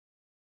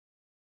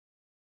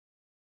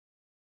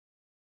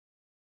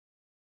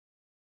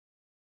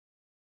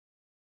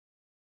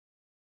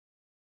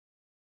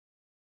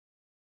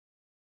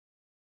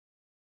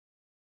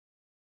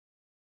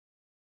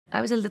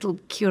I was a little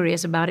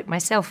curious about it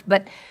myself,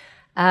 but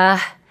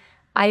I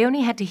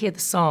only had to hear the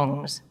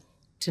songs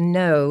to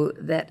know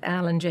that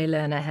Alan J.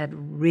 Lerner had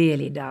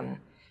really done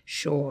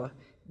Shaw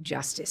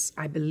justice.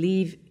 I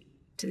believe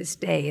to this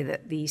day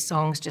that the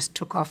songs just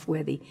took off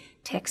where the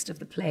text of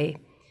the play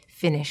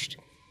finished.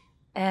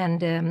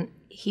 And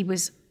he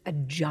was a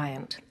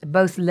giant,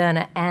 both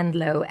Lerner and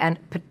Lowe, and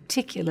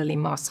particularly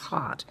Moss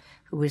Hart,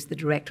 who was the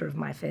director of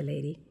My Fair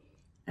Lady.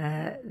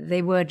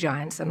 They were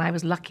giants, and I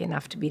was lucky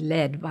enough to be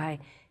led by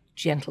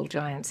gentle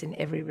giants in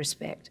every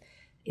respect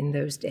in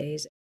those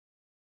days.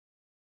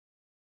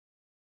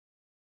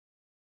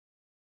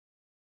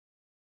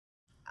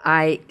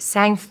 I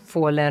sang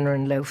for Lerner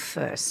and Lowe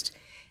first,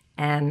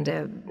 and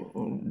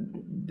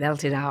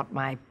belted out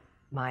my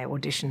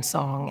audition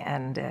song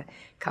and a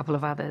couple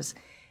of others,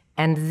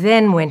 and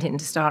then went in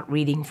to start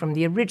reading from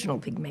the original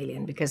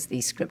Pygmalion because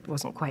the script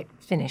wasn't quite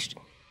finished.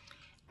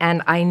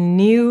 And I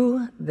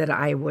knew that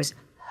I was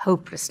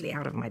hopelessly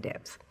out of my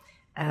depth.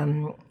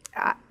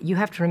 You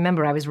have to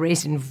remember, I was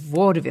raised in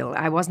vaudeville.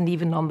 I wasn't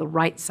even on the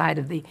right side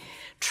of the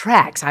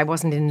tracks. I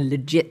wasn't in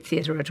legit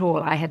theater at all.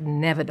 I had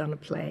never done a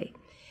play,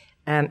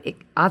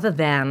 other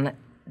than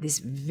this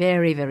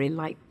very, very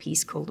light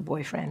piece called The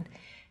Boyfriend.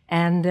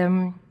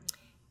 And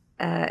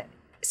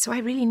so I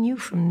really knew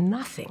from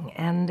nothing.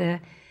 And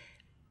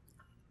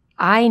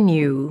I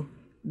knew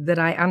that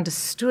I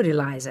understood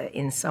Eliza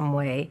in some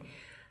way,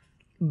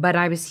 but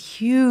I was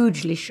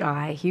hugely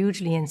shy,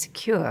 hugely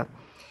insecure.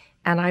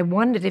 And I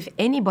wondered if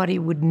anybody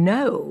would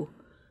know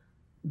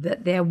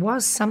that there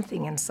was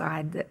something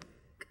inside that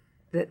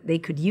they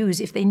could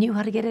use if they knew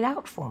how to get it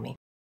out for me.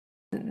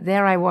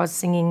 There I was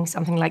singing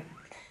something like,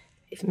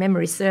 if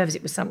memory serves,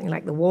 it was something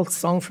like the waltz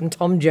song from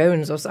Tom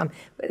Jones or something,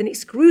 with an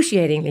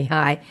excruciatingly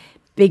high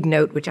big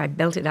note, which I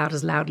belted out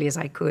as loudly as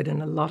I could,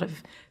 and a lot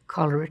of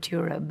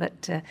coloratura.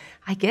 But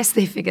I guess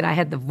they figured I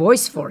had the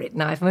voice for it.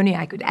 Now, if only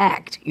I could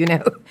act, you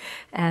know.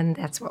 And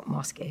that's what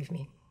Moss gave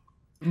me.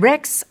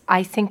 Rex,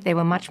 I think they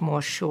were much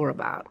more sure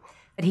about.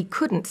 But he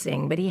couldn't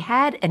sing, but he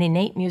had an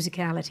innate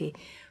musicality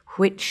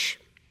which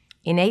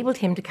enabled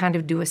him to kind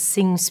of do a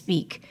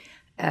sing-speak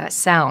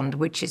sound,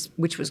 which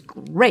was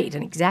great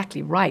and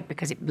exactly right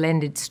because it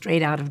blended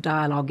straight out of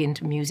dialogue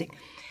into music,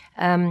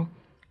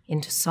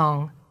 into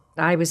song.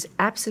 I was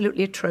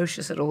absolutely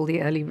atrocious at all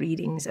the early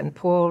readings, and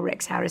poor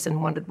Rex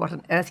Harrison wondered what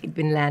on earth he'd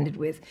been landed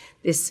with,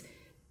 this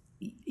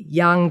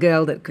young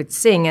girl that could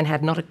sing and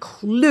had not a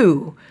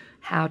clue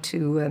how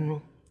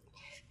to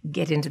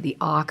get into the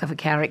arc of a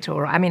character.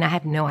 Or, I mean, I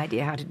had no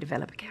idea how to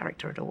develop a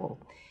character at all.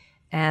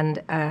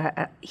 And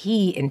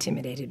he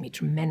intimidated me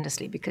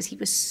tremendously because he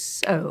was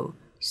so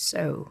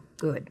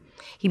good.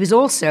 He was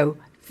also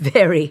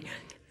very,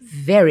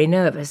 very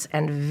nervous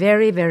and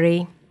very,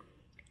 very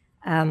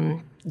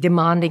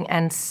demanding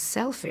and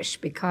selfish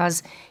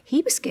because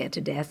he was scared to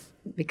death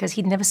because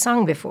he'd never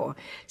sung before.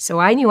 So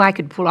I knew I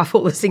could pull off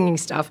all the singing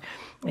stuff,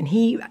 and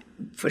he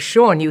for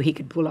sure knew he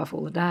could pull off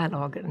all the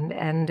dialogue.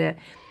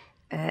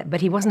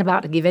 But he wasn't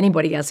about to give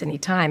anybody else any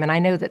time. And I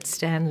know that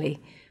Stanley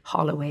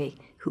Holloway,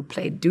 who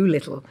played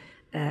Doolittle,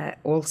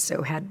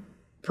 also had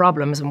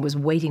problems and was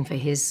waiting for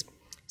his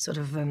sort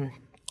of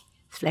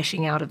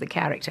fleshing out of the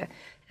character.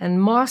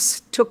 And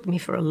Moss took me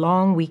for a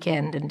long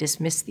weekend and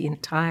dismissed the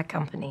entire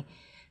company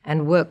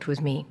and worked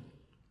with me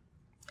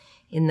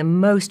in the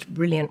most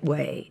brilliant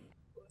way.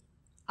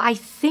 I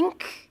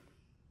think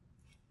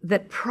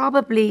that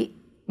probably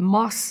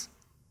Moss,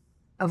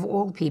 of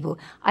all people,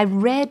 I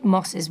read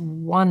Moss's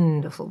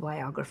wonderful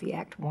biography,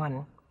 Act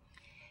One.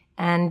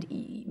 And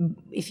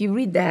if you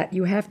read that,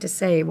 you have to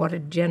say what a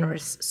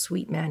generous,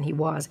 sweet man he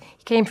was.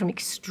 He came from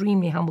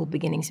extremely humble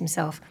beginnings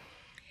himself.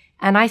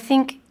 And I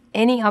think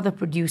any other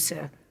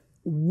producer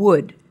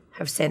would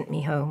have sent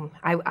me home.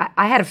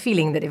 I had a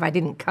feeling that if I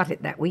didn't cut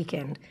it that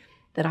weekend,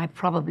 that I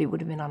probably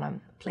would have been on a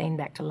plane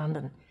back to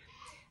London.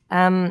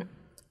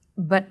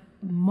 But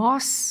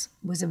Moss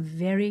was a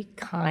very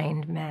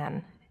kind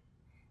man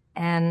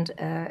and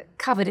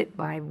covered it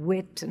by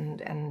wit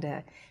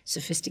and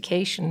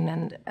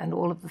sophistication and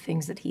all of the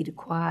things that he'd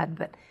acquired.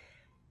 But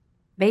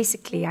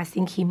basically, I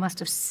think he must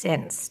have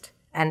sensed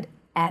and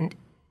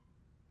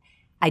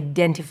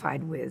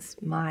identified with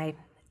my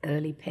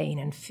early pain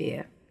and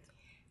fear,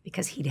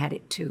 because he'd had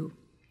it too.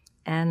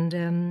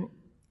 And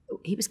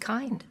he was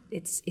kind.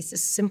 It's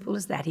as simple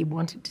as that. He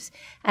wanted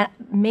to,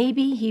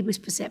 maybe he was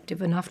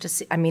perceptive enough to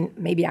see, I mean,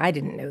 maybe I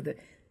didn't know that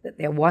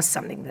there was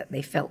something that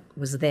they felt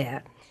was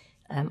there.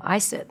 I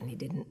certainly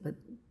didn't, but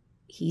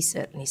he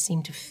certainly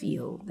seemed to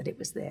feel that it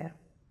was there.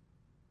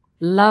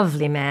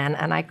 Lovely man,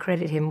 and I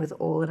credit him with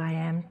all that I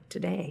am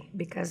today,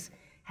 because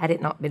had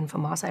it not been for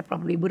Moss, I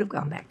probably would have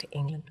gone back to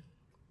England.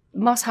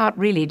 Moss Hart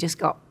really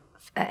just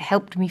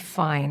helped me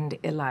find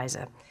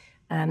Eliza.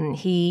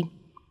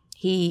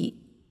 He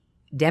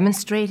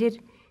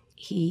demonstrated.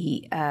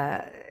 He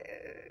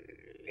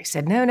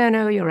said,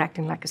 no, you're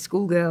acting like a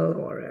schoolgirl,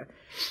 or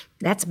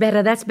that's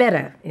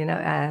better. You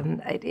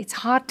know, it's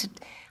hard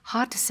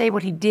to say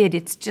what he did.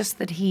 It's just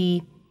that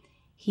he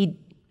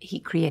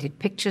created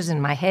pictures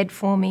in my head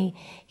for me.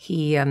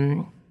 He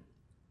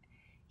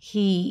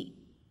He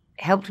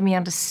helped me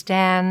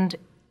understand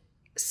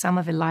some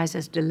of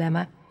Eliza's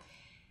dilemma.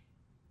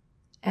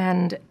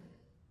 And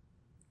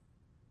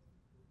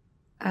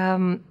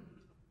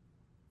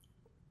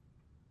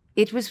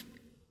it was,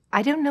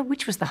 I don't know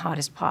which was the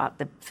hardest part,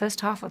 the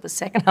first half or the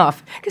second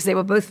half, because they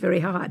were both very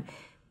hard.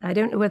 I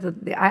don't know whether,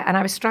 and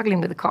I was struggling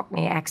with the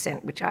Cockney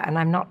accent, and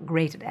I'm not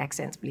great at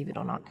accents, believe it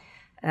or not.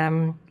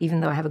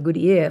 Even though I have a good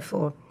ear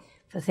for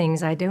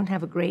things, I don't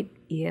have a great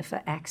ear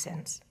for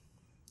accents.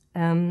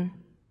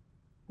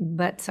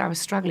 But so I was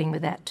struggling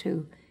with that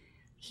too.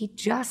 He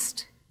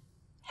just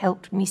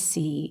helped me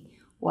see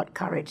what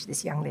courage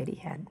this young lady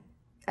had,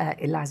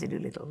 Eliza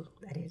Doolittle,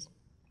 that is.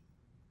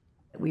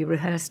 We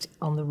rehearsed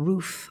on the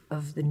roof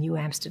of the New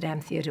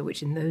Amsterdam Theatre,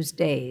 which in those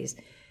days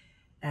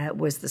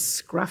was the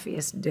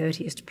scruffiest,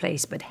 dirtiest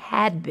place, but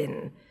had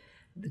been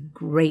the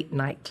great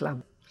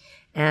nightclub.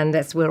 And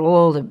that's where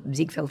all the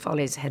Ziegfeld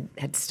Follies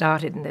had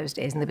started in those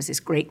days, and there was this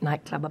great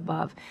nightclub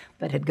above,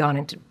 but had gone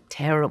into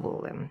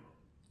terrible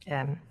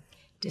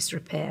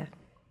disrepair.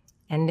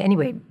 And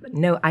anyway,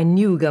 no, I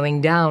knew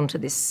going down to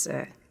this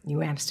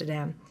New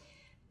Amsterdam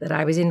that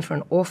I was in for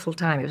an awful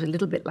time. It was a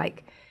little bit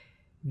like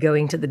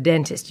going to the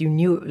dentist. You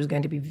knew it was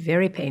going to be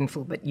very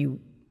painful, but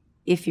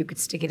if you could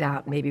stick it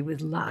out, maybe with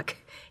luck,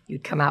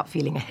 you'd come out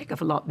feeling a heck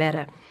of a lot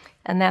better.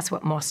 And that's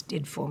what Moss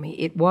did for me.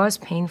 It was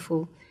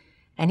painful.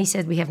 And he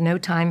said, we have no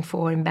time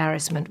for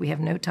embarrassment. We have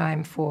no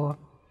time for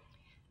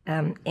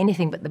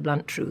anything but the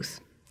blunt truth.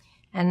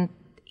 And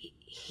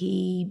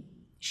he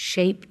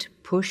shaped,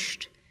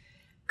 pushed,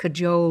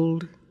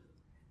 cajoled,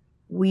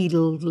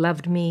 wheedled,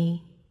 loved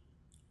me,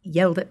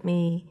 yelled at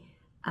me,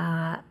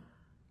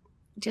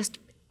 just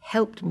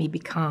helped me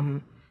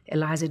become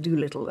Eliza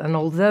Doolittle. And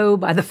although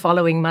by the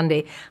following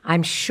Monday,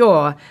 I'm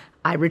sure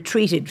I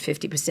retreated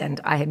 50%,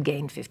 I had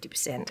gained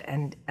 50%.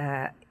 And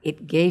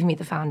it gave me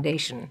the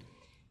foundation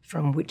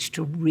from which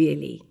to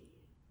really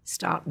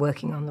start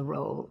working on the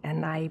role.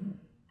 And I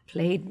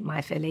played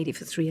My Fair Lady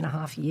for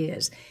 3.5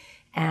 years.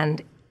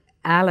 And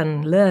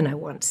Alan Lerner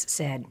once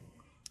said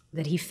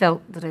that he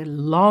felt that a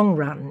long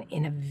run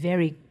in a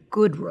very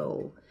good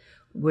role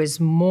was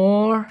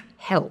more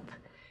help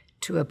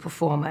to a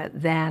performer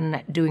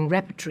than doing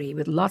repertory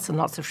with lots and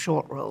lots of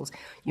short roles.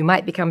 You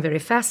might become very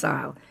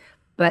facile,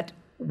 but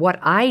what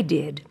I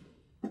did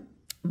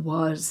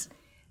was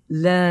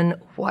learn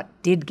what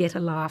did get a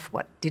laugh,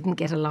 what didn't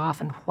get a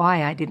laugh, and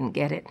why I didn't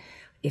get it,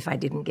 if I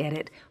didn't get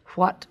it,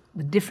 what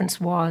the difference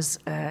was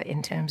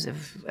in terms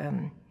of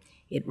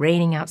it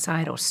raining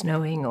outside or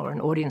snowing, or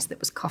an audience that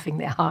was coughing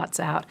their hearts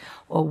out,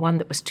 or one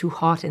that was too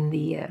hot in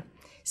the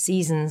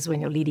seasons when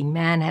your leading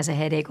man has a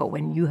headache, or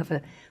when you have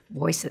a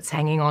voice that's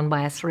hanging on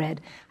by a thread.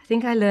 I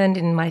think I learned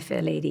in My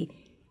Fair Lady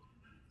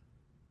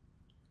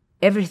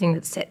everything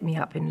that set me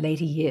up in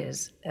later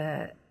years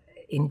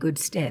in good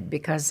stead,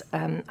 because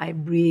I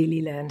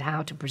really learned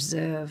how to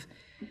preserve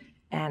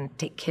and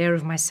take care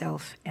of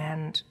myself,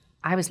 and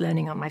I was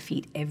learning on my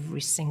feet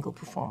every single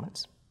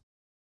performance.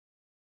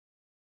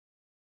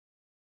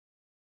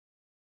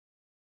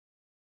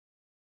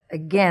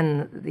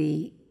 Again,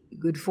 the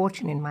good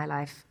fortune in my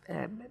life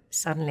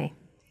suddenly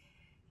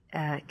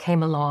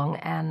came along,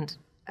 and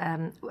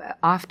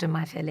after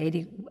My Fair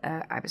Lady,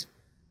 I was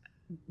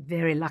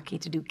very lucky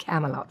to do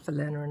Camelot for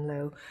Lerner and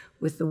Lowe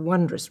with the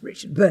wondrous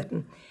Richard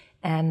Burton.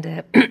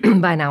 And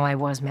by now I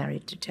was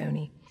married to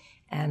Tony,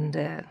 and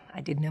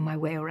I did know my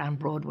way around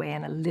Broadway,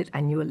 and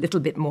I knew a little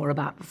bit more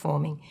about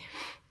performing,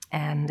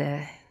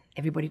 and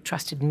everybody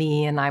trusted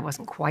me, and I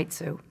wasn't quite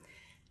so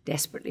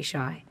desperately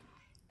shy.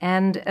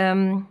 And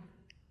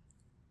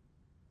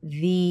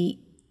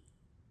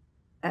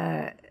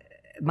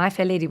My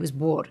Fair Lady was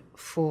bought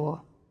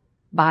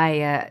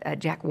by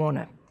Jack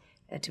Warner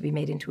to be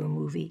made into a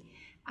movie.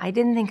 I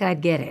didn't think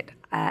I'd get it.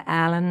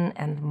 Alan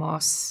and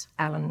Moss,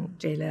 Alan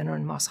J. Lerner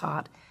and Moss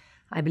Hart,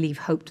 I believe,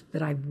 hoped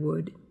that I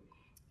would.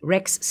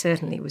 Rex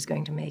certainly was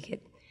going to make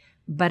it.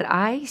 But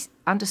I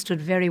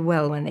understood very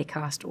well when they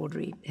cast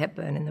Audrey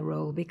Hepburn in the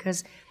role,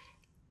 because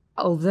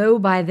although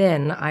by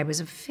then I was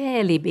a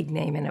fairly big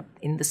name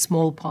in the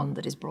small pond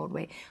that is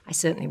Broadway, I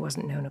certainly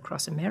wasn't known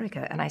across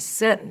America, and I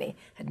certainly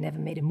had never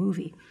made a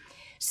movie.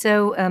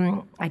 So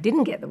I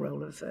didn't get the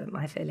role of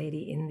My Fair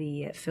Lady in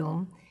the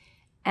film,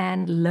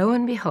 and lo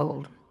and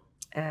behold,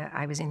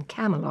 I was in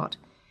Camelot,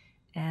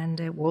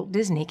 and Walt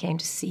Disney came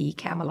to see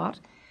Camelot.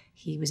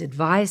 He was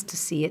advised to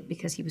see it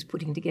because he was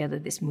putting together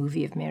this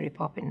movie of Mary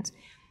Poppins.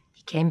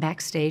 He came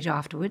backstage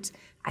afterwards.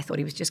 I thought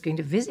he was just going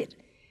to visit.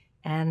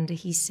 And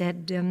he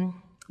said,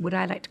 would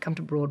I like to come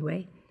to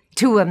Broadway?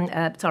 To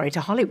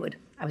Hollywood.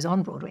 I was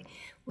on Broadway.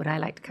 Would I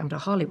like to come to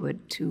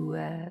Hollywood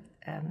to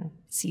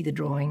see the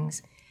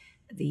drawings,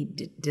 the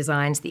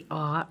designs, the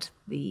art,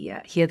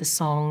 hear the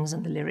songs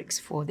and the lyrics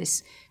for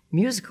this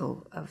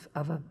musical of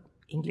an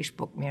English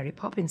book, Mary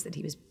Poppins, that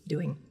he was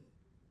doing?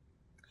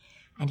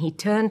 And he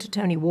turned to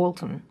Tony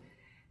Walton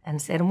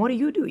and said, and what do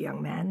you do,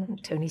 young man?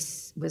 And Tony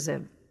was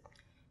and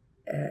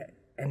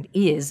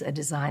is a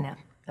designer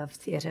of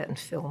theatre and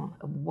film,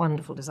 a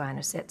wonderful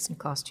designer, sets and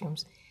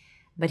costumes.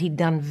 But he'd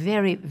done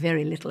very,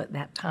 very little at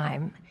that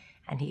time.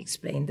 And he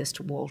explained this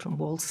to Walt, and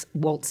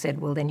Walt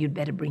said, well, then you'd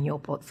better bring your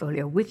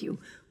portfolio with you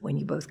when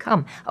you both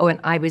come. Oh,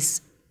 and I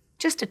was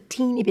just a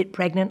teeny bit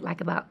pregnant,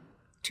 like about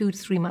 2 to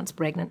 3 months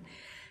pregnant.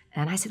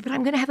 And I said, but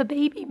I'm going to have a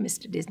baby,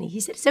 Mr. Disney. He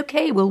said, it's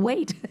okay, we'll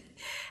wait.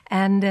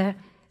 And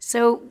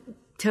so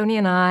Tony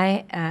and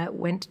I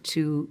went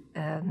to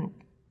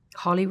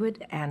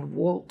Hollywood, and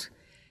Walt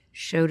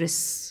showed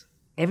us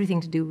everything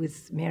to do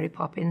with Mary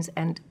Poppins,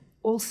 and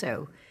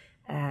also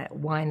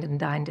wined and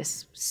dined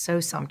us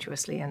so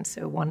sumptuously and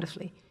so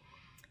wonderfully.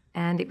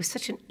 And it was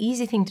such an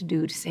easy thing to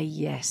do, to say,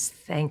 yes,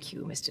 thank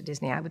you, Mr.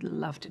 Disney, I would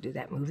love to do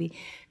that movie,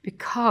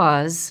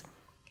 because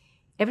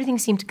everything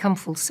seemed to come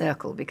full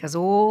circle, because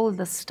all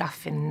the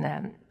stuff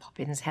in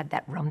Poppins had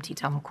that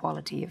rum-ti-tum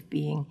quality of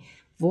being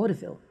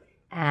vaudeville.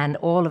 And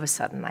all of a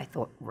sudden I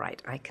thought,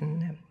 right,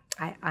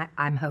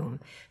 I'm home,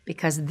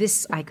 because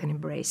this I can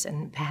embrace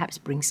and perhaps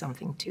bring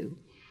something to.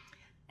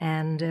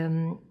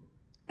 And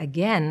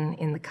again,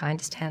 in the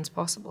kindest hands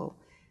possible,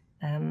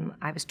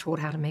 I was taught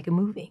how to make a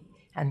movie,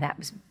 and that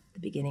was the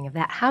beginning of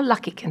that. How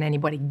lucky can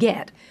anybody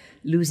get,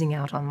 losing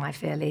out on My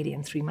Fair Lady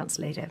and 3 months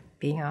later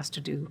being asked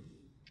to do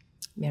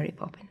Mary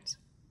Poppins?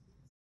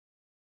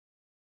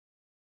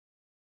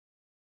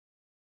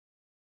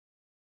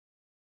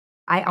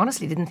 I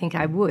honestly didn't think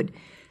I would.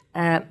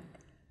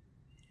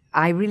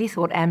 I really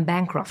thought Anne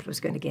Bancroft was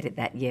going to get it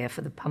that year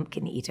for The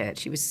Pumpkin Eater.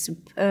 She was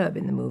superb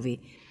in the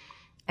movie.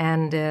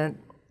 And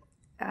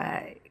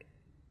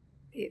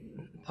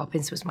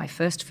Poppins was my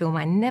first film.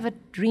 I never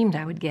dreamed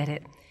I would get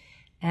it.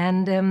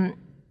 And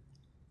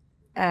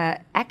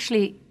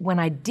actually, when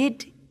I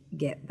did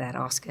get that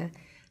Oscar,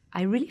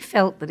 I really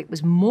felt that it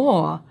was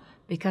more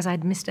because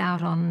I'd missed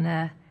out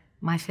on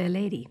My Fair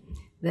Lady,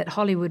 that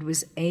Hollywood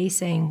was A,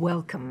 saying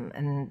welcome,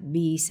 and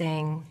B,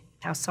 saying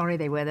how sorry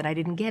they were that I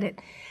didn't get it.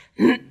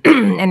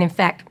 And in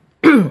fact,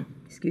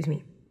 excuse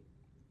me,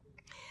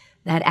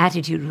 that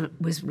attitude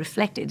was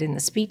reflected in the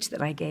speech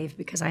that I gave,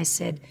 because I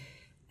said,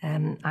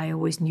 I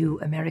always knew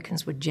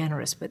Americans were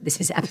generous, but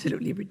this is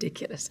absolutely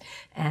ridiculous.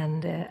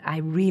 And I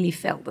really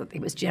felt that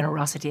it was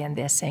generosity, and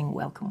they're saying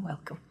welcome,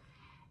 welcome.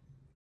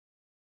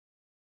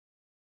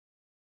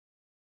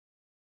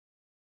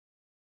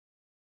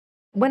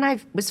 When I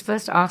was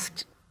first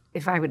asked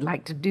if I would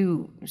like to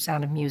do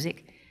Sound of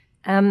Music,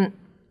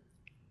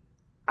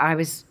 I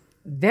was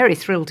very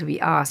thrilled to be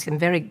asked and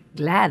very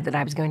glad that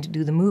I was going to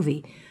do the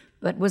movie,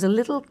 but was a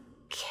little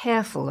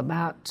careful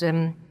about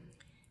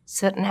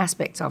certain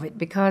aspects of it,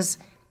 because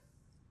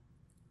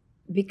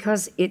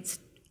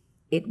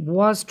it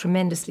was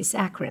tremendously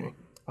saccharine,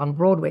 on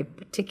Broadway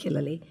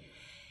particularly.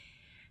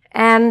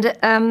 And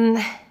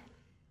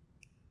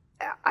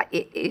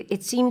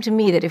it seemed to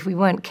me that if we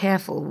weren't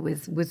careful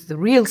with the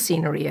real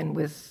scenery and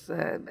with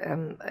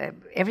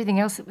everything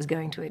else that was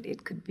going to it,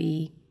 it could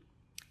be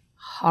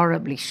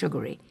horribly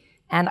sugary.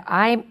 And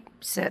I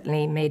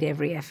certainly made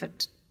every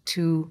effort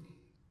to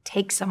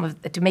take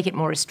to make it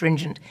more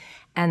astringent.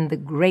 And the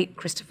great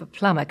Christopher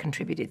Plummer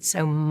contributed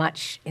so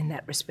much in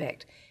that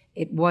respect.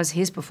 It was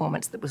his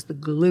performance that was the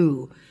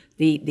glue,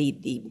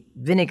 the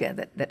vinegar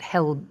that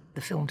held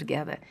the film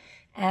together.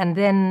 And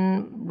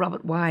then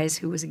Robert Wise,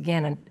 who was,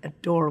 again, an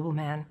adorable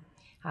man,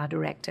 our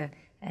director,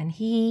 and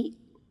he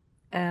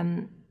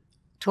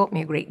taught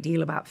me a great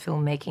deal about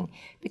filmmaking,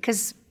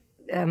 because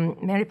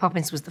Mary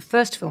Poppins was the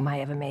first film I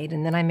ever made,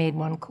 and then I made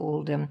one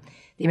called The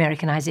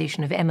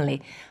Americanization of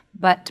Emily.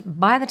 But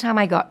by the time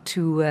I got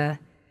to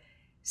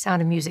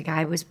Sound of Music,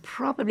 I was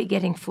probably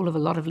getting full of a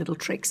lot of little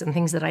tricks and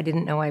things that I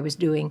didn't know I was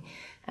doing.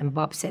 And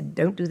Bob said,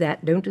 don't do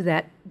that, don't do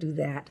that, do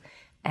that.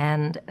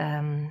 And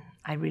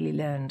I really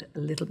learned a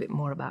little bit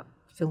more about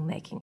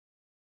filmmaking.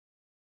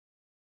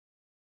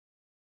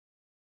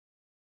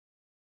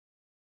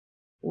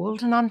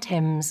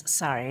 Walton-on-Thames,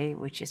 Surrey,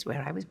 which is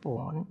where I was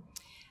born,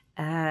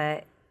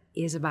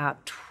 is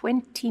about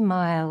 20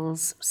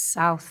 miles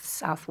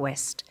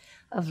southwest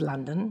of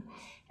London.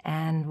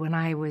 And when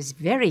I was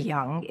very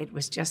young, it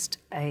was just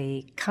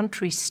a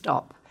country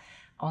stop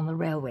on the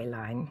railway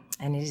line.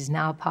 And it is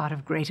now part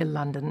of Greater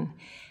London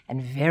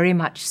and very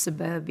much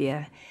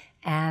suburbia.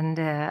 And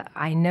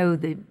I know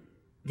the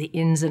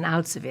ins and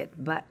outs of it,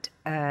 but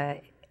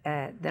there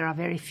are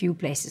very few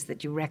places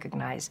that you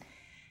recognize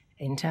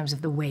in terms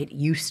of the way it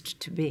used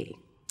to be.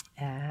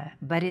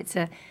 But it's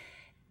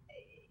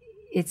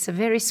a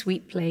very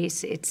sweet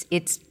place.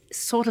 It's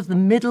sort of the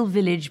middle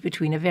village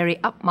between a very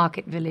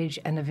upmarket village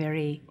and a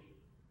very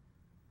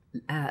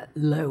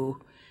low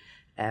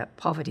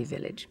poverty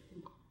village,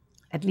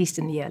 at least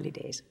in the early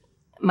days.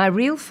 My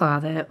real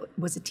father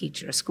was a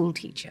teacher, a school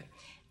teacher,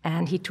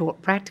 and he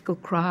taught practical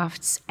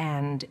crafts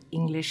and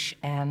English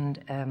and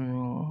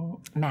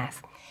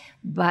math.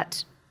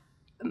 But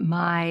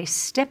my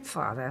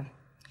stepfather,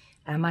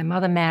 my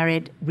mother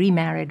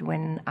remarried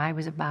when I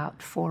was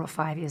about 4 or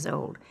 5 years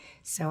old.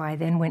 So I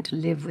then went to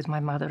live with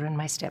my mother and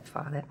my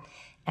stepfather.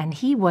 And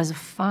he was a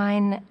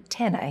fine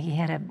tenor. He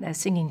had a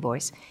singing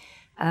voice.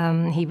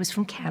 He was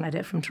from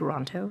Canada, from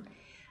Toronto.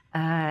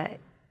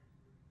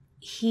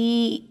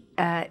 He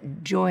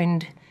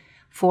joined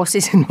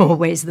forces in more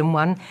ways than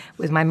one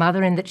with my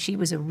mother, in that she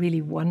was a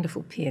really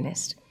wonderful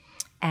pianist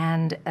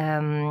and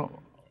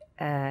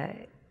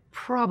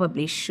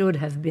probably should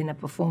have been a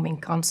performing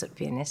concert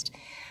pianist.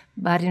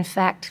 But in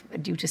fact,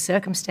 due to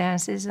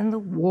circumstances and the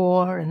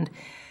war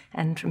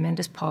and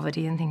tremendous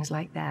poverty and things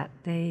like that,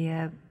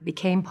 they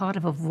became part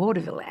of a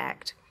vaudeville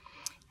act.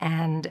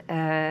 And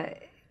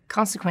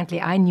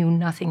consequently, I knew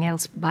nothing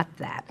else but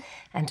that.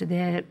 And to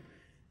their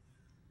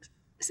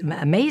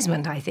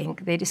amazement, I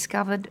think, they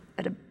discovered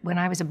when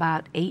I was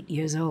about 8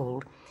 years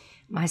old,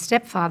 my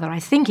stepfather, I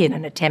think in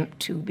an attempt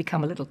to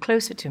become a little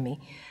closer to me,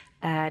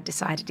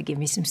 decided to give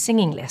me some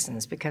singing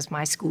lessons because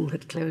my school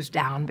had closed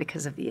down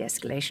because of the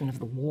escalation of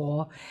the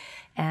war.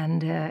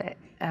 And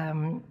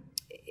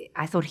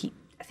I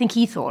think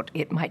he thought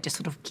it might just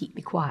sort of keep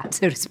me quiet,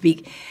 so to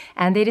speak.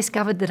 And they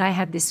discovered that I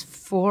had this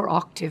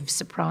 4-octave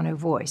soprano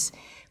voice,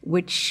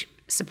 which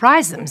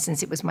surprised them,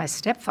 since it was my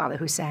stepfather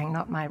who sang,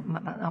 not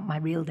my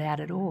real dad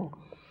at all.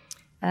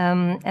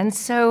 And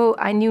so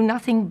I knew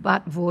nothing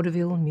but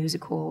vaudeville,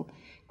 music hall,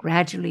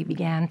 gradually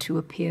began to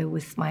appear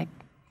with my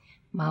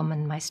mum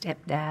and my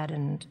stepdad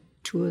and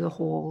tour the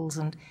halls,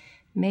 and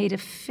made a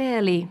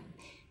fairly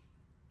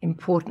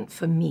important,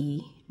 for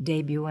me,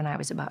 debut when I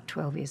was about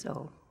 12 years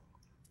old.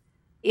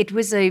 It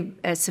was a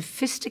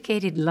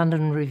sophisticated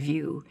London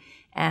revue,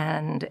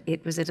 and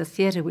it was at a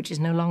theatre which is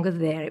no longer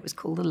there. It was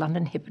called the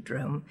London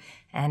Hippodrome,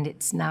 and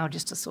it's now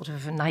just a sort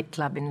of a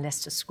nightclub in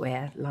Leicester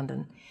Square,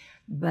 London.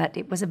 But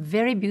it was a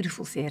very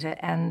beautiful theatre,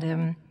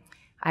 and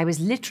I was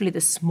literally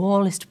the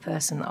smallest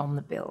person on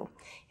the bill.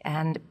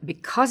 And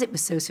because it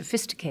was so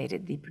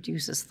sophisticated, the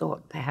producers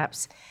thought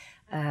perhaps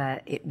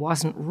it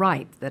wasn't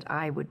right that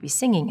I would be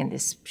singing in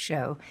this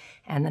show.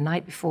 And the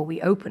night before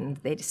we opened,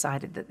 they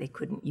decided that they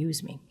couldn't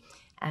use me.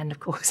 And of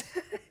course,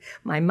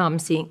 my mum,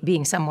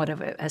 being somewhat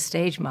of a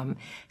stage mum,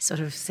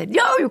 sort of said,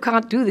 "No, you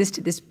can't do this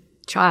to this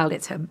child.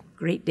 It's her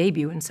great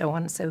debut," and so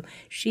on. So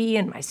she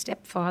and my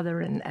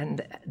stepfather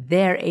and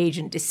their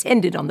agent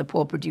descended on the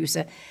poor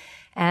producer.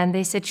 And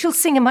they said, "She'll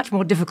sing a much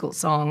more difficult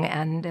song,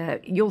 and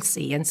you'll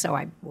see." And so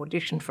I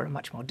auditioned for a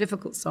much more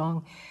difficult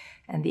song.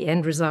 And the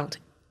end result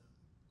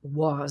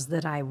was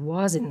that I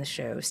was in the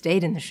show,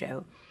 stayed in the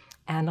show.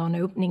 And on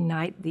opening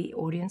night, the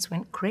audience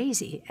went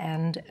crazy.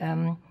 And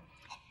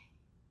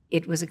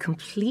it was a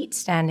complete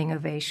standing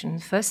ovation.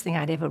 First thing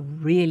I'd ever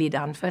really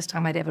done, first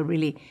time I'd ever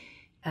really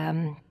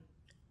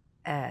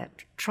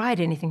tried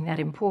anything that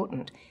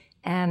important.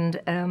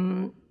 And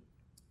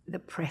the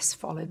press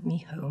followed me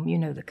home, you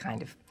know, the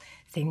kind of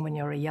thing when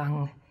you're a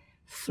young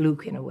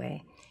fluke in a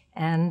way.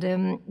 And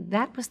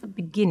that was the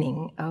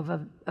beginning of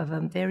a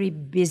very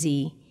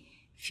busy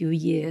few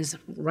years,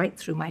 right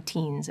through my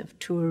teens, of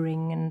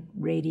touring and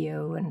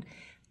radio and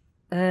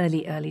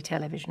early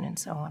television and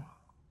so on.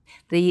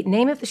 The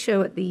name of the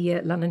show at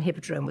the London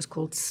Hippodrome was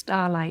called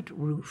Starlight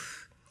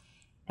Roof,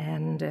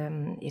 and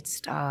it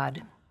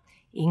starred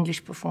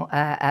English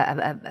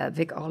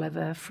Vic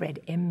Oliver, Fred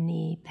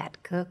Emney,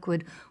 Pat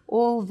Kirkwood,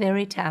 all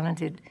very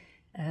talented.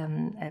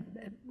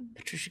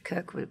 Patricia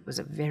Kirkwood was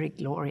a very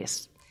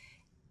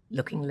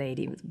glorious-looking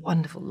lady with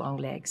wonderful long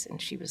legs,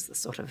 and she was the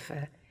sort of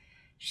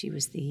she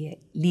was the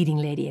leading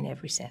lady in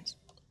every sense.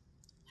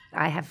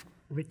 I have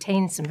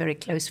retained some very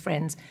close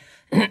friends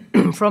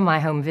from my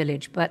home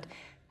village, but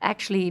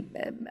actually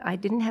I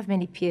didn't have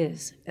many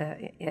peers,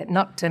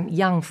 not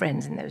young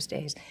friends in those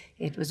days.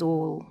 It was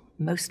all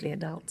mostly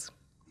adults,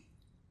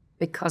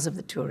 because of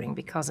the touring,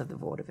 because of the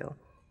vaudeville.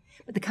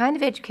 But the kind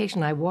of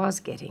education I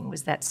was getting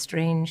was that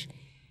strange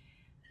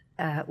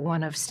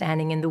one of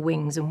standing in the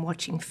wings and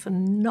watching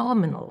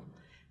phenomenal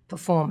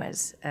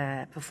performers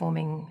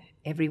performing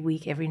every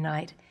week, every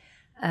night.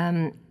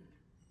 And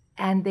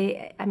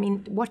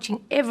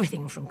watching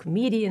everything from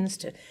comedians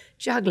to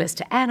jugglers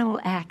to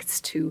animal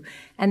acts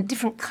and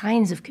different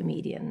kinds of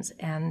comedians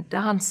and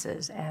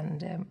dancers,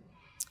 and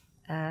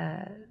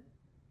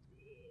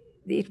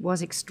it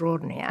was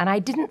extraordinary. And I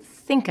didn't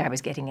think I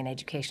was getting an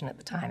education at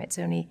the time. It's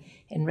only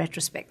in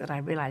retrospect that I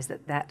realized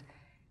that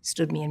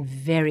stood me in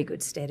very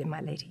good stead in my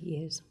later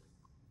years.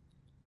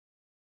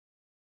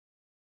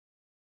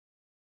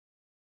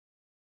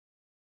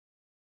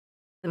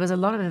 There was a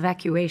lot of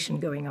evacuation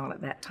going on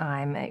at that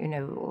time. You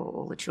know,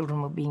 all the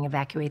children were being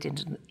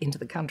evacuated into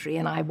the country,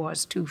 and I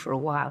was too for a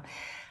while.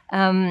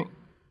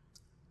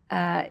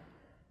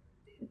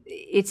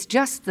 It's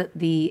just that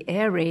the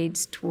air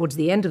raids towards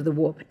the end of the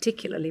war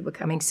particularly were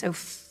coming so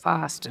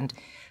fast and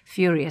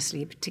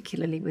furiously,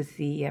 particularly with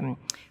the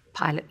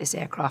pilotless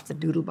aircraft, the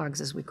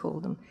doodlebugs as we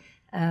called them,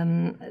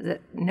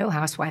 that no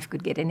housewife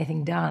could get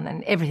anything done,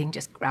 and everything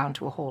just ground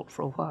to a halt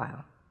for a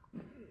while.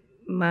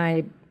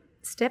 My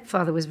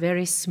stepfather was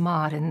very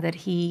smart in that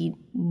he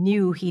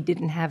knew he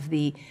didn't have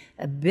the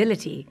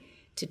ability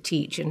to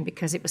teach, and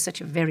because it was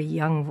such a very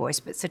young voice,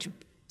 but such a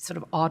sort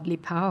of oddly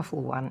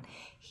powerful one,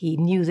 he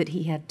knew that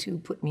he had to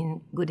put me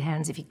in good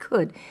hands if he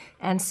could.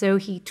 And so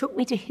he took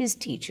me to his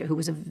teacher, who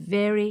was a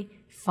very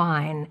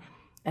fine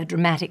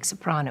dramatic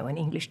soprano, an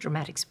English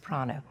dramatic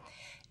soprano.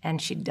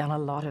 And she'd done a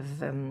lot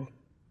of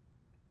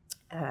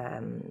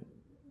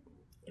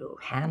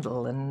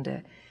handle,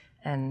 and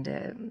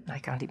I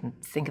can't even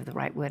think of the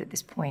right word at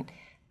this point.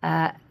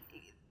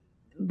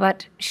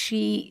 But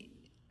she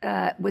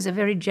was a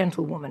very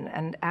gentle woman,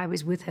 and I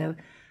was with her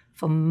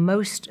for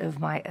most of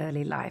my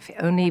early life.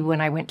 Only when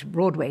I went to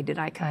Broadway did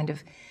I kind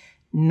of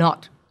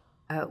not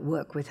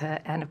work with her.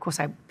 And of course,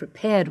 I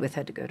prepared with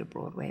her to go to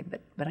Broadway,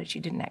 but she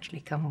didn't actually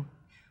come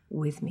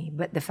with me.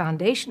 But the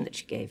foundation that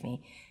she gave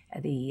me,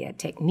 the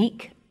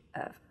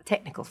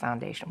technical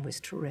foundation, was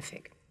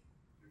terrific.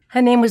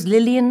 Her name was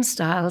Lillian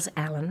Stiles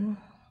Allen.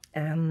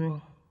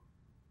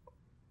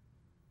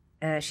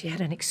 She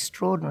had an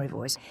extraordinary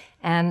voice,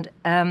 and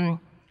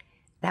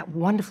that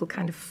wonderful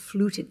kind of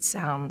fluted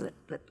sound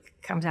that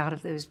comes out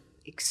of those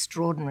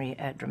extraordinary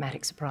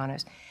dramatic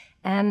sopranos.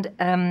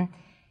 And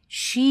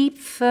she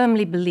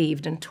firmly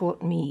believed and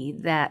taught me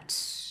that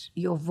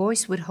your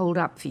voice would hold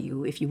up for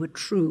you if you were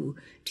true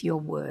to your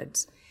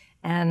words.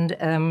 And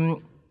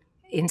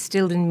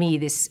instilled in me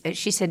this,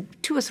 she said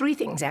 2 or 3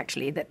 things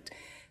actually, that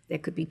there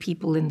could be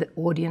people in the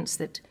audience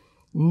that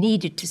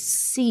needed to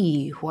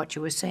see what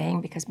you were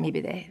saying because maybe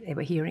they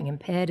were hearing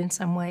impaired in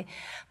some way.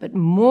 But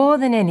more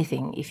than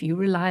anything, if you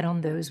relied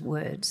on those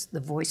words, the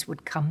voice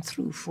would come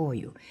through for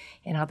you.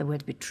 In other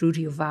words, be true to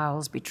your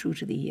vowels, be true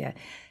to the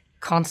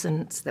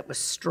consonants that were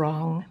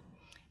strong,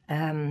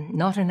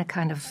 not in a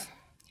kind of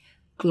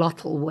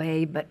glottal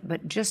way,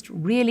 but just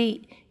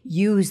really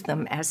use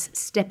them as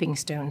stepping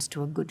stones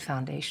to a good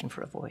foundation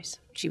for a voice.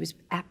 She was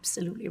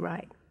absolutely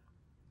right.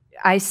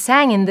 I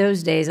sang in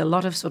those days a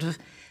lot of sort of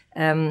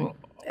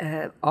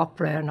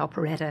opera and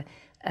operetta.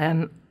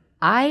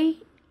 I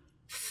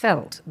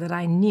felt that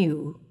I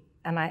knew,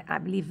 and I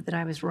believe that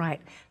I was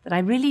right, that I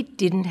really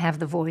didn't have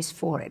the voice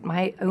for it.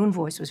 My own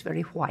voice was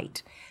very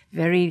white,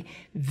 very,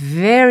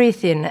 very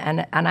thin,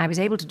 and I was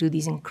able to do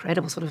these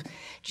incredible sort of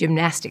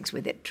gymnastics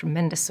with it,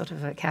 tremendous sort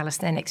of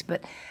calisthenics,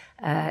 but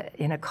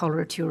in a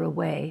coloratura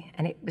way.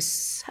 And it was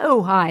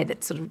so high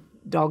that sort of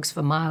dogs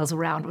for miles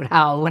around would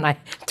howl when I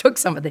took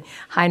some of the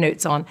high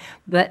notes on.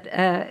 But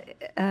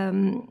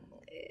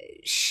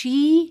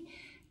she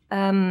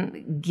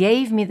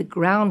gave me the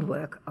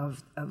groundwork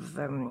of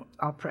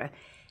opera,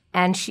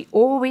 and she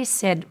always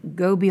said,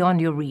 go beyond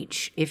your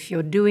reach. If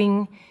you're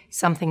doing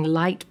something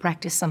light,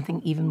 practice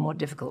something even more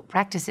difficult.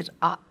 Practice it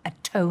a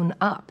tone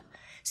up,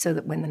 so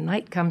that when the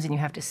night comes and you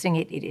have to sing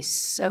it, it is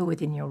so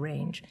within your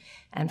range.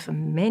 And for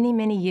many,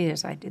 many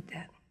years I did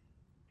that.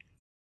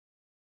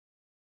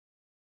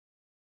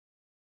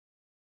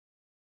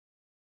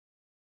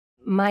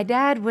 My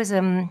dad was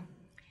a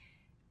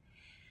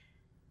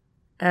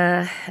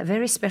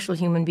very special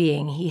human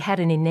being. He had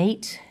an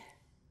innate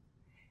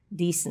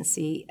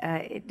decency.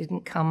 It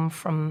didn't come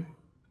from...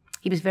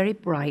 He was very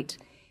bright.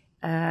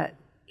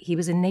 He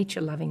was a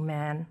nature-loving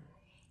man.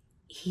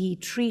 He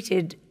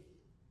treated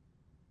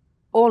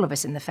all of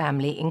us in the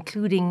family,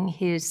 including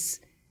his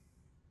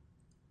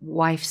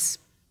wife's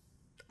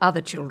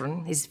other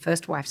children, his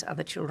first wife's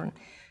other children.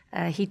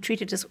 He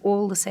treated us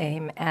all the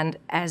same and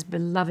as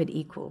beloved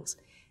equals.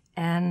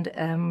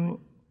 And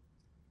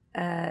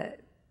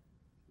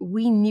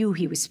we knew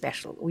he was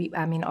special.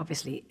 I mean,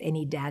 obviously,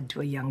 any dad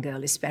to a young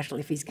girl is special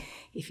if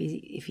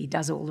he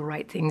does all the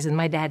right things, and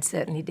my dad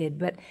certainly did.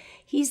 But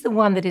he's the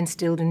one that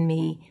instilled in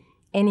me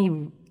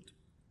any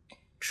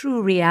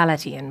true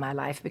reality in my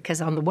life,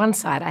 because on the one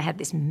side, I had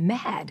this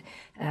mad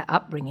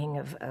upbringing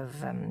of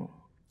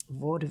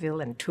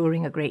vaudeville and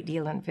touring a great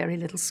deal and very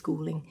little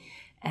schooling.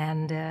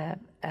 And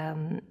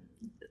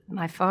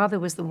my father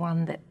was the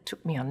one that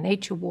took me on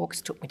nature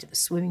walks, took me to the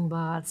swimming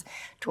baths,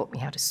 taught me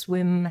how to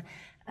swim,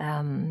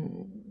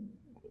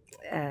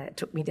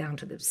 took me down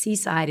to the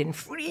seaside in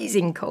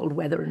freezing cold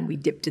weather, and we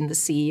dipped in the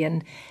sea.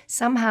 And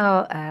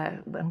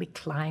somehow, when we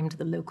climbed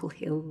the local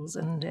hills,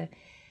 and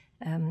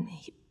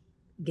he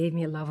gave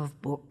me a love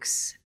of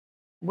books.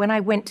 When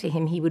I went to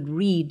him, he would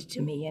read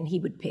to me, and he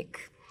would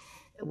pick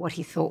what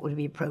he thought would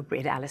be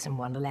appropriate, Alice in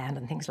Wonderland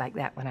and things like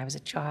that when I was a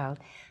child.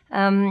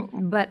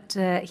 But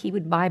he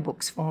would buy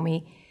books for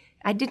me.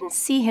 I didn't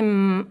see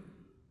him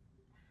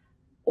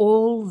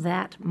all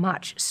that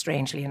much,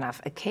 strangely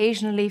enough.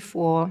 Occasionally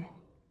for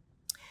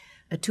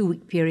a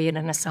 2-week period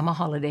and a summer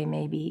holiday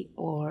maybe,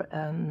 or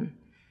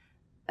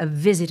a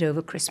visit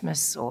over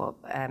Christmas, or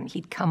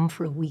he'd come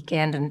for a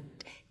weekend and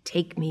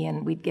take me,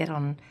 and we'd get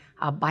on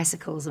our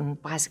bicycles and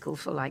bicycle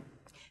for like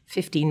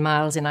 15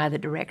 miles in either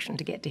direction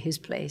to get to his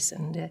place.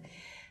 And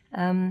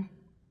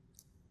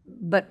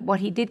but what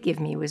he did give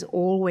me was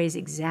always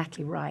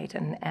exactly right,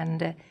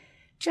 and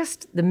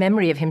just the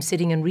memory of him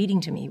sitting and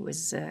reading to me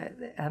was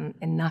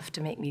enough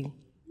to make me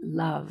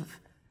love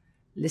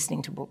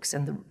listening to books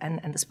and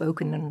the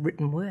spoken and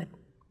written word.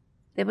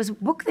 There was a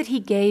book that he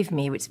gave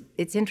me, which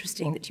it's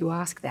interesting that you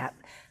ask that,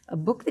 a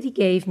book that he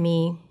gave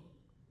me.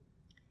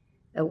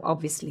 Oh,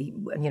 obviously,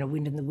 you know,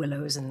 Wind in the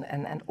Willows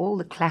and all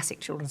the classic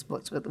children's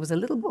books, but there was a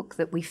little book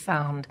that we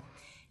found,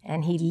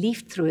 and he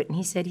leafed through it, and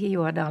he said, "Here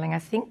you are, darling, I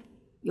think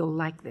you'll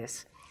like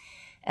this."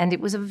 And it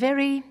was a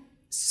very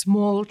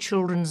small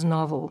children's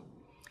novel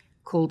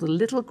called The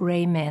Little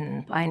Grey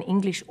Men by an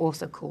English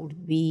author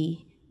called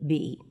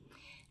B.B.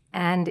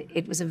 And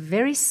it was a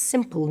very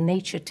simple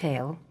nature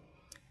tale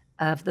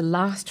of the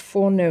last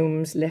 4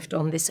 gnomes left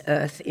on this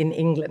earth in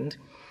England.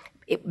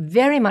 It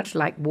very much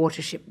like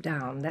Watership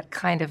Down, that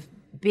kind of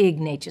big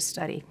nature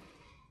study.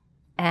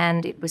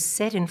 And it was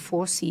set in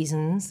 4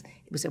 seasons.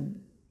 It was a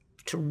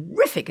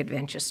terrific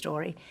adventure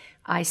story.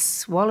 I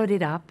swallowed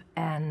it up,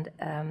 and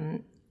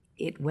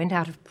it went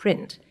out of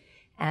print.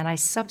 And I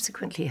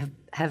subsequently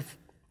have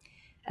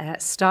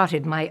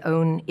started my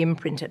own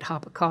imprint at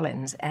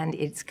HarperCollins, and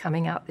it's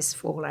coming out this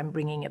fall. I'm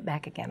bringing it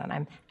back again, and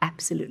I'm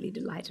absolutely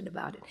delighted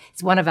about it.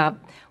 It's one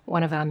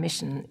of our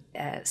mission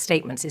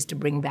statements is to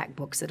bring back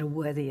books that are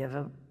worthy of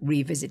a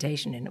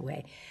revisitation in a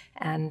way,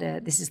 and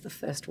this is the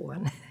first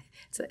one.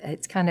 So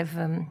it's kind of,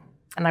 and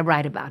I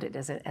write about it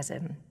as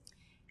a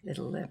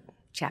little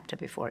chapter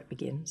before it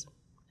begins.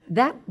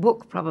 That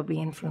book probably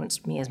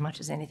influenced me as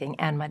much as anything,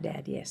 and my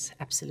dad, yes,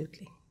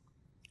 absolutely,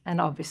 and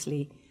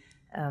obviously.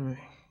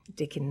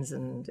 Dickens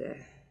and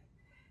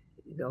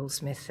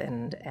Goldsmith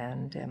and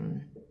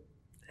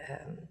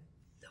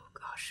oh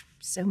gosh,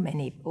 so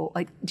many.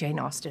 Jane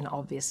Austen,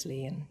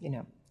 obviously, and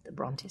the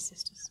Bronte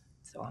sisters,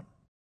 so on.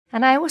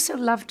 And I also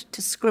loved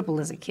to scribble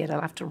as a kid. I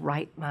loved to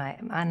write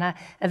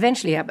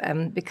eventually,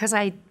 because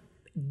I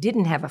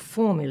didn't have a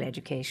formal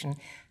education,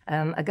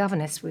 a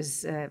governess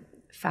was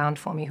found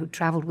for me who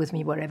traveled with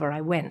me wherever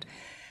I went,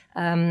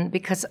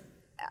 because.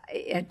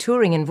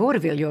 Touring in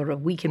vaudeville, you're a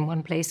week in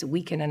one place, a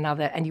week in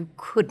another, and you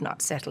could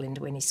not settle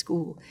into any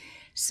school.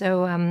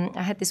 So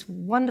I had this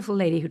wonderful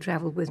lady who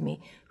traveled with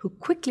me who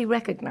quickly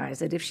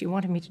recognized that if she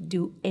wanted me to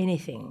do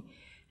anything,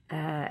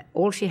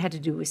 all she had to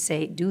do was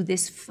say, do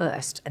this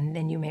first, and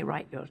then you may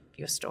write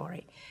your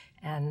story.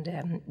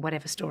 And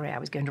whatever story I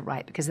was going to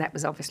write, because that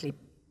was obviously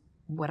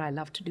what I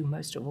loved to do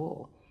most of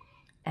all.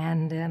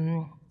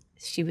 And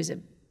she was a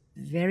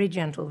very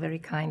gentle, very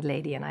kind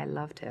lady, and I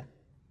loved her.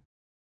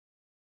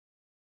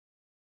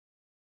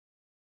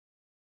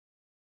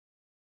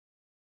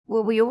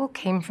 Well, we all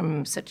came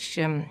from such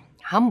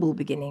humble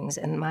beginnings,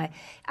 and I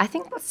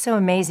think what's so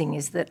amazing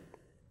is that,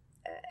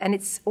 and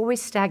it's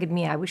always staggered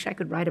me, I wish I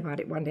could write about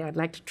it one day, I'd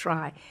like to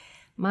try.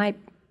 My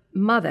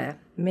mother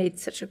made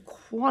such a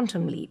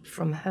quantum leap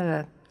from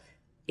her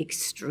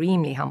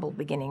extremely humble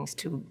beginnings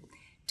to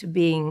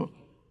being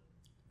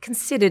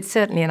considered,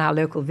 certainly in our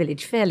local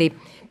village, fairly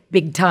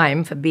big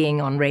time for being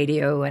on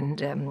radio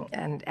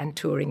and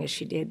touring as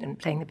she did and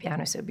playing the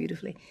piano so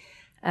beautifully.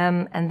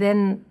 And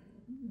then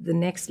the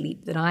next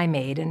leap that I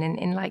made, and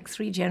in like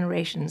 3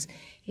 generations,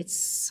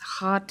 it's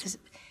hard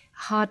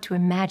to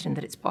imagine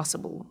that it's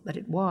possible, but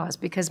it was,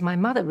 because my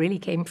mother really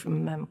came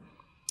from,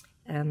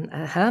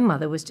 her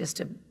mother was just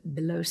a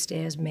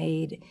below-stairs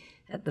maid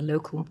at the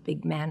local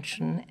big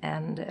mansion,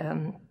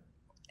 and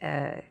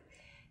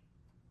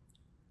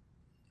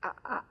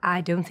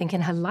I don't think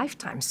in her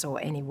lifetime saw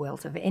any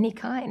wealth of any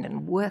kind,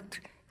 and worked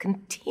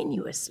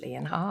continuously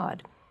and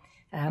hard.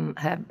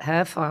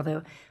 Her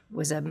father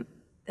was a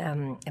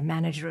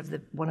manager of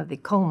one of the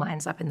coal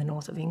mines up in the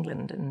north of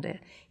England, and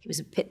he was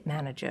a pit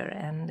manager,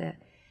 and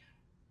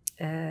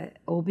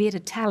albeit a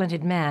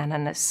talented man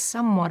and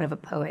somewhat of a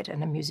poet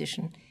and a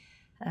musician,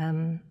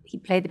 he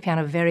played the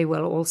piano very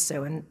well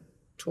also, and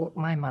taught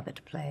my mother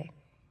to play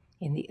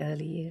in the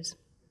early years.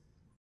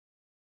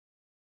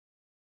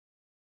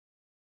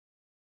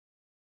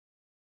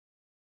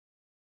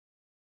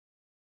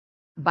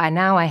 By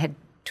now I had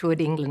toured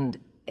England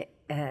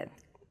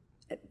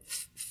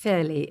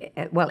fairly,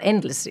 well,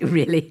 endlessly,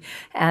 really,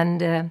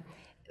 and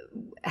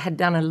had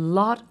done a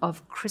lot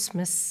of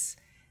Christmas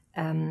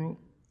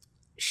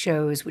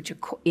shows, which are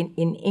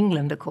in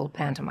England are called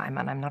pantomime,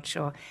 and I'm not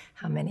sure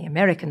how many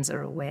Americans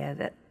are aware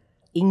that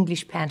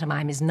English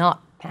pantomime is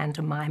not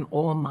pantomime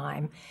or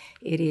mime.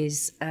 It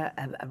is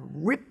a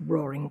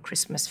rip-roaring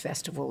Christmas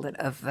festival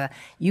that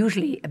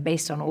usually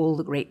based on all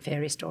the great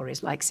fairy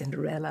stories, like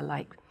Cinderella,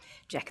 like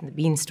Jack and the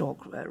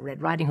Beanstalk,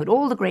 Red Riding Hood,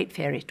 all the great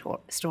fairy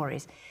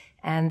stories.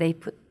 And they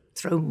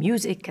throw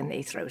music, and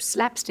they throw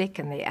slapstick,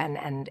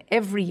 and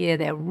every year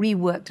they're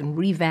reworked and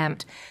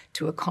revamped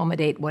to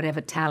accommodate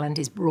whatever talent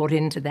is brought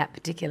into that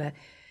particular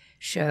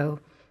show.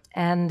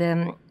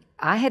 And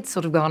I had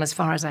sort of gone as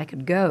far as I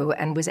could go,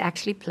 and was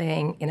actually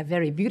playing in a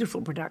very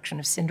beautiful production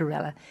of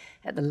Cinderella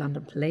at the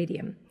London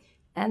Palladium.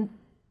 And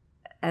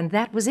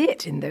that was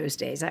it in those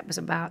days. That was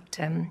about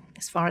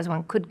as far as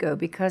one could go,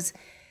 because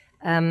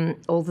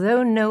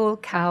although Noel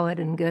Coward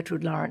and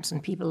Gertrude Lawrence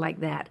and people like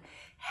that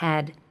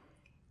had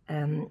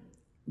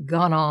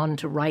gone on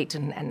to write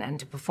and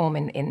to perform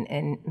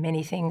in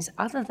many things,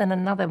 other than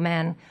another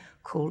man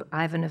called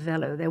Ivor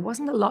Novello, there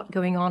wasn't a lot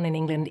going on in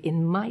England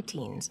in my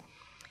teens.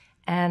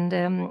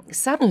 And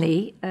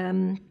suddenly,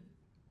 I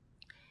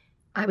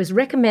was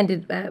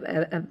recommended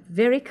a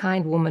very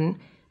kind woman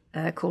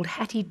called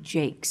Hattie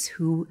Jakes,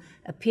 who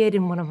appeared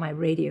in one of my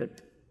radio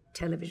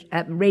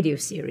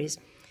series,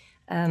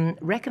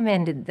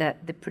 recommended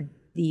that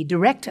the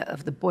director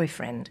of The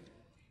Boyfriend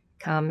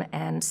come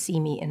and see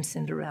me in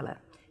Cinderella.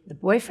 The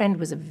Boyfriend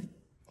was a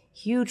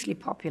hugely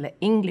popular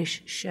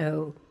English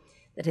show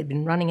that had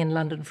been running in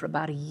London for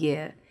about a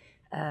year,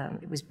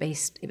 It was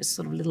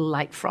sort of a little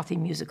light, frothy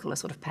musical, a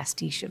sort of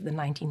pastiche of the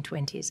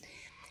 1920s.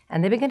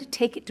 And they were going to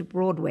take it to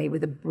Broadway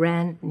with a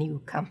brand new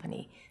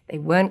company. They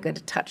weren't going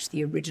to touch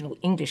the original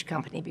English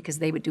company because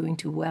they were doing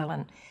too well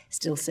and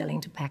still selling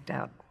to packed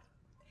out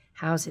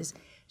houses.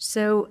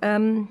 So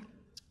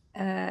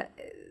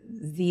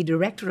the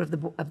director of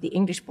the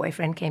English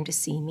Boyfriend came to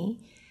see me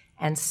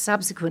and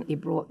subsequently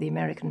brought the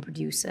American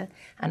producer,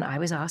 and I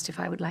was asked if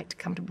I would like to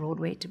come to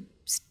Broadway to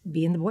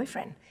be in The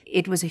Boyfriend.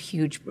 It was a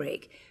huge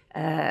break.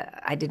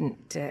 I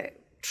didn't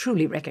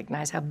truly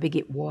recognize how big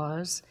it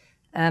was.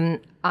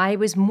 I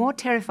was more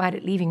terrified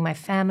at leaving my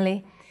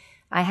family.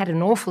 I had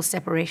an awful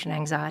separation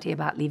anxiety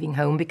about leaving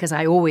home because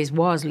I always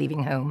was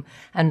leaving home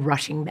and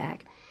rushing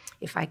back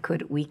if I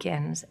could at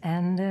weekends.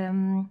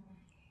 And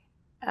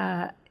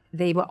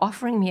they were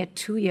offering me a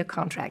 2-year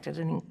contract at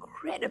an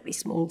incredibly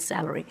small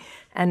salary.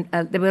 And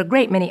there were a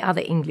great many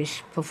other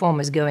English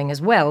performers going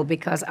as well,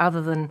 because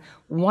other than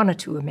 1 or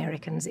 2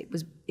 Americans,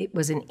 it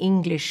was an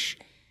English.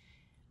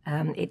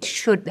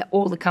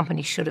 All the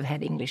companies should have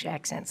had English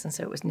accents, and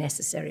so it was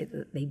necessary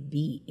that they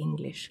be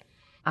English.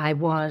 I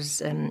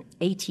was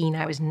 18,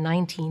 I was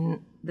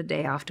 19 the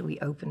day after we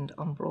opened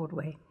on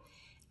Broadway.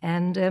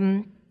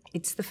 And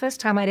it's the first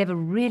time I'd ever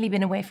really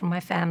been away from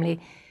my family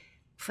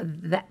for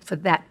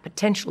that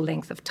potential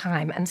length of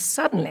time. And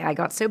suddenly I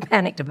got so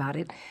panicked about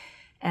it.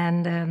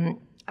 And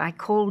I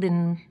called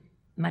in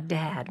my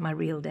dad, my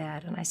real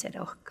dad, and I said,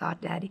 "Oh, God,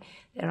 Daddy,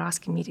 they're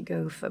asking me to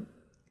go for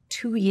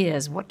 2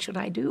 years. What should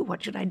I do?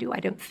 What should I do?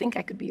 I don't think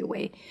I could be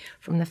away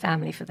from the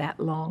family for that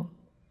long."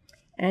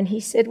 And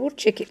he said, "Well,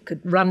 chick, it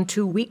could run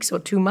 2 weeks or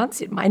 2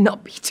 months. It might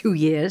not be 2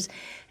 years.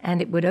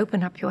 And it would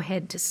open up your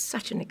head to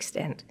such an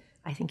extent.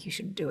 I think you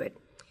should do it."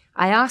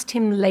 I asked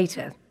him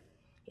later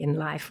in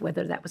life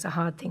whether that was a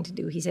hard thing to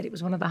do. He said it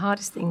was one of the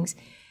hardest things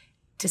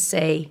to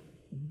say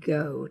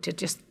go, to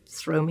just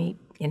throw me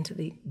into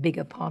the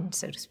bigger pond,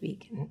 so to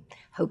speak, and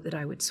hope that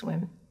I would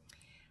swim.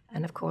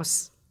 And of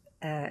course,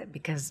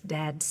 because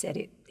Dad said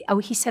it. Oh,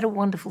 he said a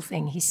wonderful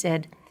thing. He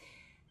said,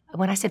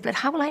 when I said, "But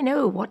how will I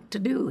know what to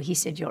do?" He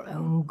said, "Your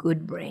own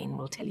good brain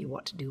will tell you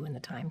what to do when the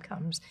time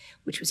comes,"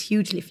 which was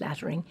hugely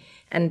flattering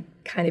and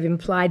kind of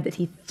implied that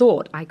he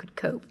thought I could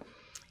cope.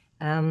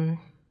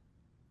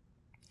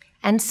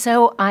 And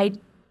so I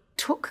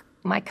took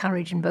my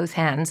courage in both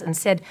hands and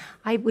said,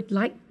 "I would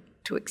like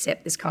to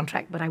accept this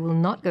contract, but I will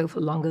not go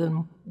for longer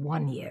than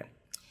 1 year."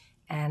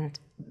 And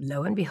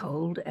lo and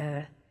behold,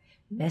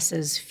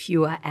 Messrs.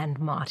 Fewer and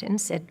Martin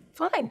said,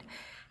 "Fine."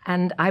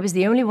 And I was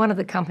the only one of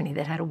the company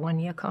that had a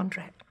 1-year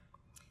contract.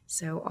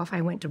 So off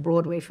I went to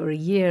Broadway for a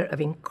year of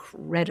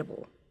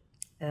incredible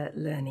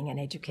learning and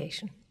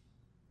education.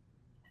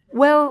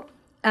 Well,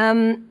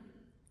 the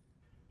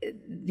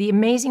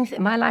amazing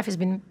thing, my life has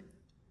been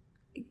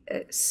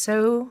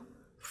so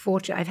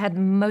fortunate. I've had the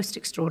most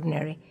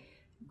extraordinary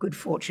good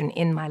fortune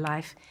in my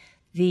life.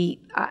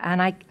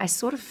 And I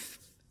sort of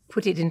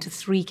put it into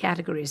 3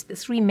 categories, the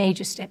 3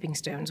 major stepping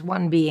stones,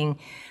 one being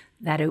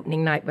that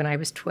opening night when I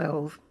was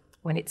 12,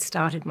 when it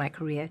started my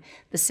career,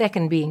 the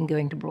second being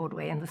going to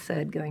Broadway, and the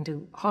third going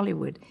to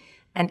Hollywood.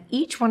 And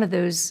each one of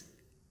those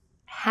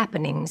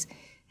happenings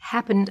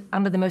happened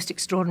under the most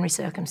extraordinary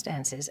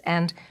circumstances.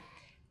 And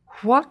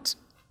what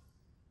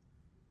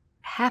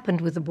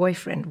happened with The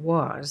Boyfriend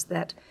was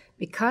that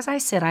because I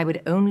said I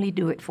would only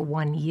do it for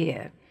 1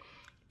 year,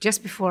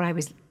 just before I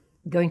was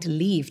going to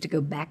leave to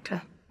go back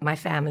to my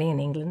family in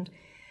England,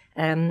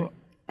 and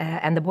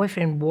The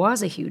Boyfriend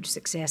was a huge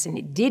success, and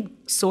it did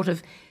sort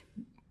of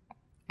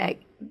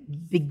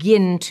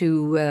begin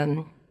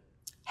to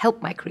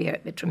help my career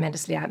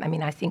tremendously. I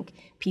mean, I think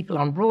people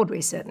on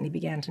Broadway certainly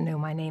began to know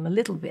my name a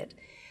little bit.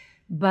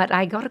 But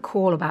I got a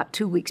call about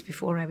 2 weeks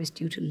before I was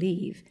due to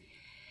leave.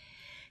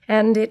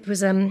 And it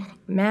was a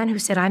man who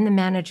said, "I'm the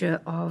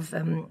manager of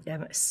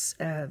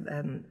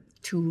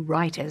 2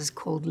 writers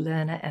called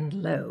Lerner and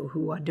Lowe,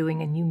 who are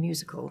doing a new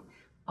musical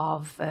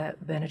of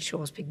Bernard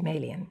Shaw's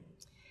Pygmalion.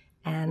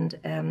 And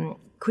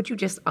could you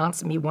just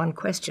answer me one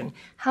question?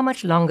 How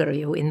much longer are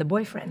you in The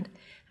Boyfriend?"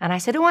 And I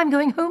said, "Oh, I'm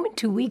going home in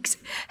 2 weeks."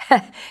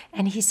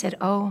 And he said,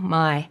 "Oh,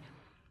 my.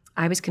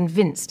 I was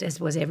convinced, as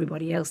was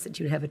everybody else, that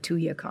you'd have a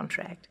 2-year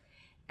contract."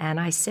 And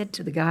I said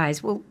to the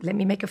guys, "Well, let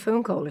me make a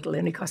phone call. It'll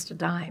only cost a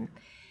dime."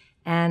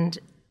 And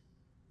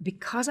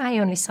because I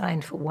only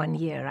signed for 1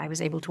 year, I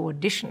was able to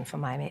audition for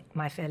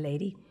My Fair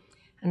Lady.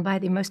 And by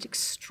the most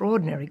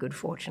extraordinary good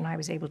fortune, I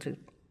was able to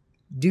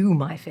do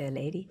My Fair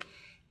Lady.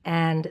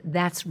 And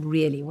that's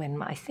really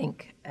when I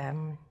think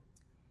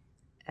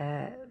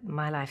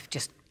my life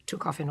just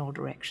took off in all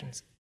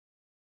directions.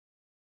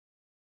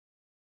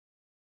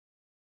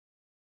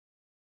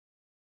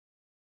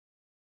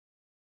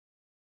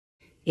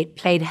 It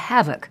played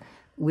havoc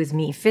with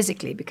me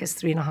physically, because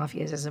 3.5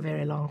 years is a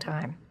very long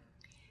time.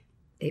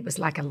 It was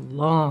like a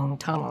long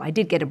tunnel. I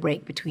did get a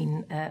break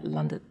between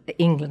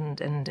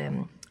England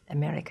and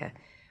America,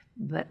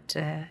 but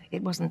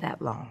it wasn't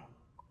that long.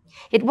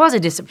 It was a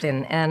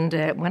discipline, and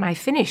when I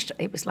finished,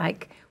 it was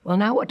like, well,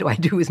 now what do I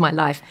do with my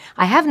life?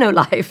 I have no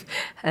life,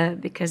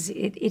 because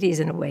it is,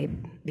 in a way,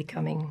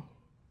 becoming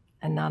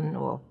a nun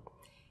or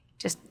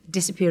just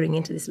disappearing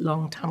into this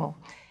long tunnel.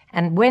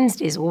 And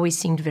Wednesdays always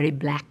seemed very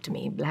black to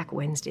me. Black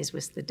Wednesdays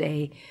was the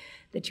day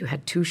that you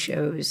had 2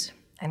 shows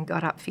and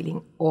got up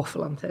feeling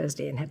awful on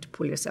Thursday and had to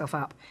pull yourself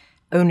up,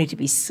 only to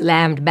be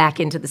slammed back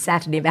into the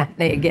Saturday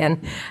matinee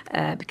again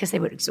because they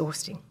were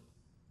exhausting.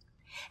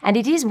 And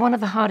it is one of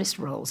the hardest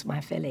roles,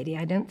 My Fair Lady.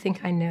 I don't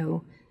think I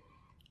know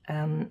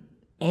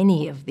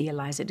any of the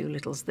Eliza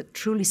Doolittles that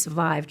truly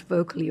survived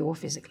vocally or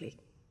physically.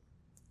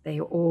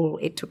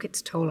 It took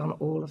its toll on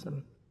all of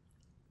them.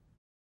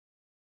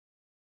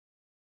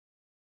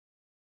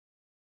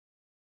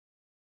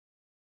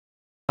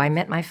 I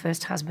met my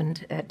first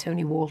husband,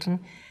 Tony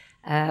Walton,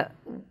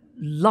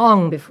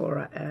 long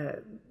before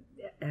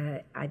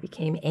I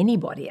became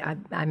anybody.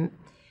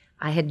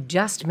 I had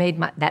just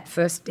made that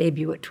first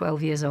debut at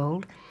 12 years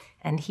old,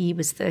 and he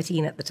was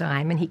 13 at the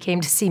time, and he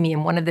came to see me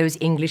in one of those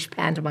English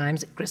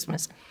pantomimes at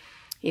Christmas.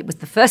 It was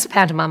the first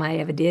pantomime I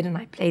ever did, and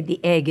I played the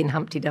egg in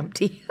Humpty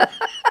Dumpty.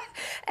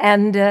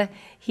 And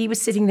he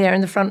was sitting there in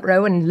the front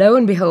row, and lo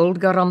and behold,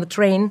 got on the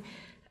train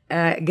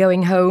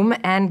going home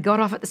and got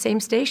off at the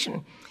same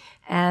station.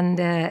 And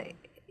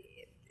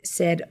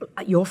said,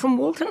 "You're from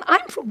Walton?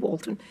 I'm from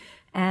Walton."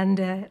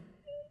 And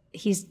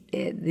he's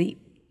the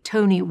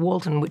Tony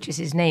Walton, which is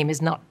his name,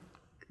 is not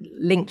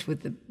linked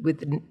with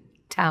the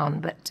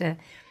town, but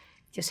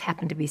just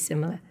happened to be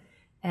similar.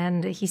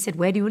 And he said,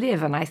 "Where do you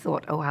live?" And I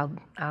thought, "Oh,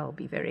 I'll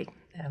be very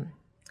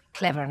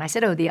clever." And I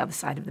said, "Oh, the other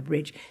side of the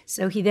bridge."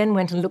 So he then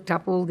went and looked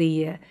up all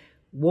the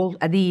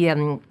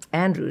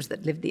Andrews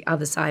that lived the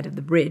other side of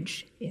the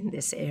bridge in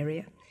this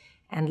area.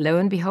 And lo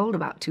and behold,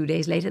 about 2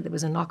 days later, there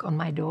was a knock on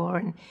my door,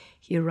 and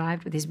he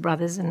arrived with his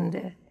brothers,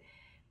 and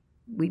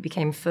we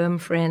became firm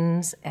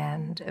friends,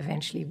 and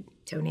eventually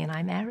Tony and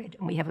I married.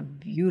 And we have a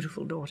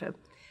beautiful daughter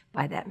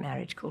by that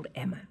marriage called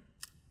Emma.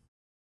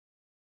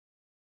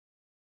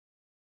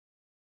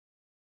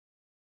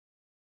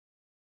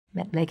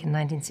 Met Blake in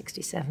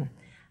 1967.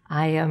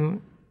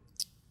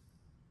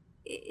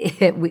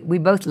 We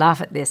both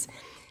laugh at this.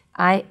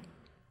 I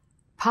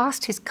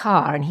passed his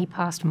car, and he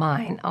passed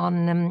mine,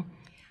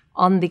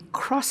 on the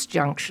cross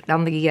junction,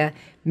 on the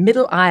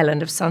middle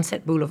island of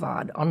Sunset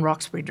Boulevard on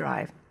Roxbury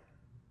Drive.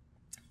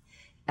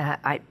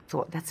 I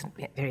thought, that's a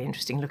very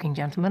interesting-looking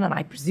gentleman, and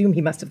I presume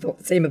he must have thought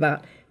the same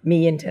about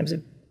me in terms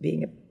of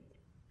being an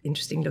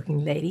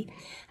interesting-looking lady.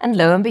 And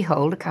lo and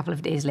behold, a couple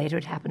of days later,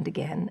 it happened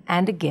again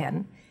and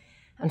again.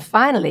 And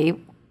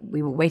finally,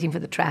 we were waiting for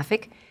the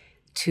traffic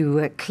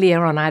to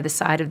clear on either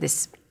side of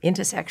this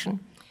intersection,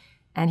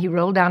 and he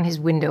rolled down his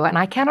window, and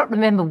I cannot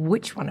remember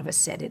which one of us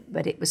said it,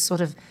 but it was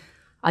sort of,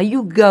 "Are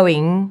you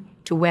going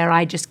to where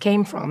I just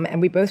came from?"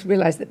 And we both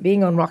realized that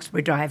being on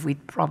Roxbury Drive,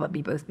 we'd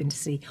probably both been to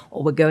see,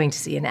 or were going to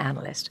see, an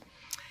analyst.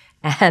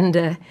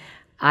 And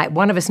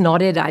one of us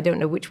nodded. I don't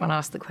know which one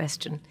asked the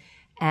question.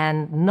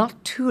 And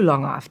not too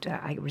long after,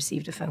 I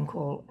received a phone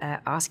call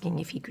asking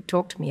if he could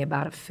talk to me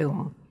about a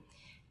film,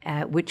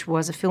 which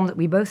was a film that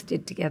we both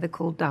did together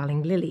called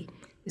Darling Lily.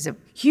 It was a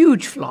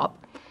huge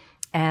flop,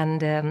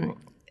 and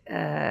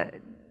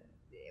it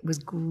was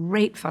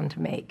great fun to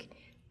make.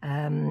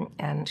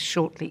 And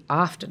shortly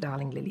after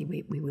Darling Lily,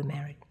 we were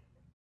married.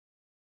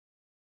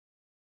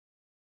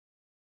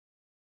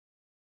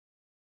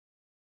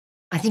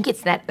 I think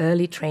it's that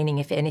early training,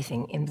 if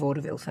anything, in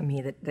vaudeville for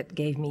me that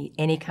gave me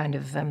any kind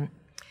of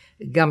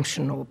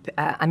gumption. Or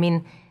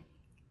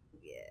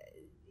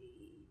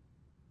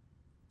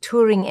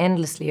touring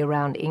endlessly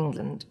around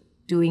England,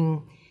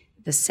 doing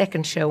the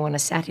second show on a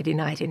Saturday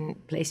night in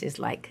places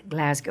like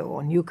Glasgow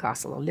or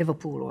Newcastle or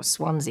Liverpool or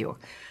Swansea or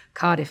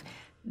Cardiff,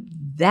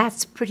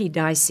 that's pretty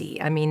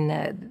dicey. I mean,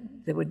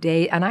 there were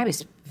days, and I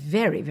was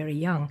very, very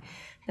young,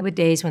 there were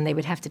days when they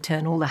would have to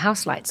turn all the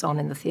house lights on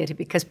in the theatre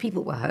because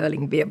people were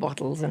hurling beer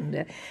bottles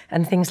and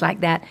things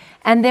like that.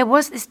 And there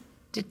was this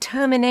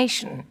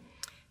determination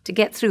to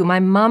get through. My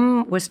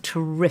mum was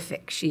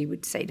terrific. She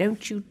would say,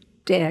 "Don't you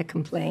dare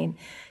complain.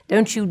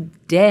 Don't you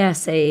dare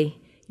say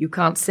you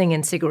can't sing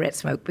in cigarette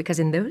smoke," because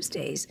in those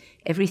days,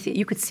 everything,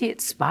 you could see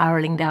it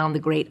spiraling down the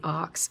great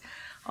arcs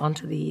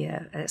onto the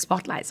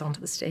spotlights onto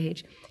the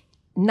stage.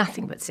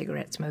 Nothing but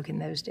cigarette smoke in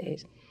those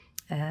days.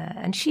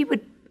 And she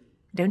would,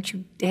 "Don't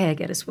you dare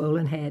get a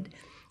swollen head."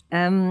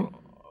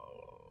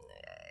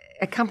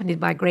 Accompanied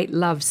by great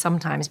love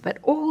sometimes, but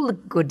all the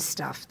good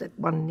stuff that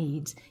one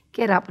needs.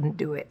 Get up and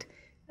do it.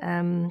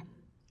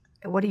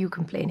 What are you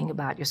complaining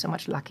about? You're so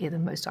much luckier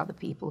than most other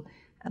people.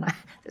 And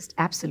that's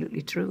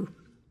absolutely true.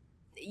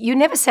 You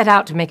never set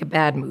out to make a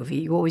bad movie.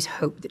 You always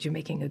hope that you're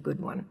making a good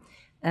one.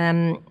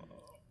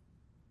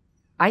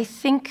 I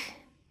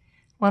think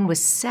one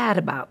was sad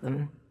about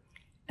them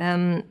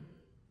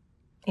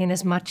in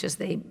as much as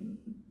they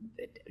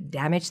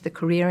damaged the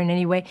career in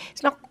any way.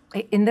 It's not,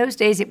 in those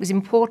days it was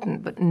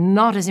important, but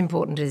not as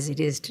important as it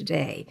is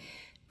today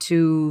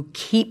to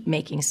keep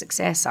making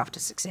success after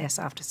success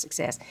after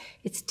success.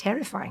 It's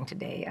terrifying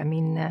today. I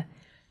mean,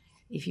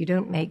 if you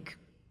don't make,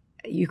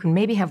 you can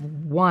maybe have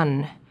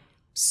one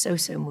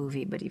so-so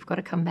movie, but you've got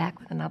to come back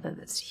with another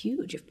that's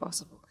huge if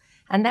possible.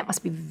 And that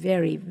must be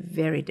very,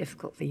 very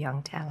difficult for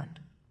young talent.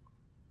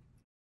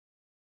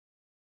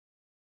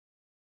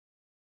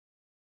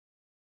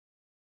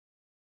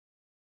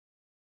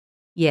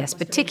 Yes,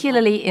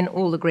 particularly in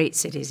all the great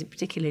cities,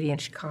 particularly in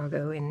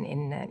Chicago,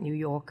 in New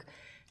York,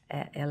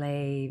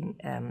 LA,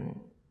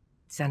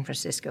 San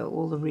Francisco,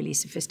 all the really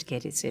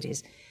sophisticated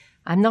cities.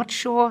 I'm not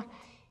sure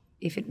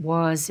if it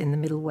was in the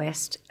Middle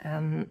West.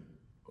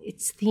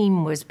 Its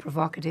theme was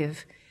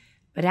provocative,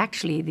 but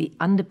actually the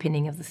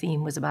underpinning of the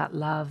theme was about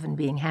love and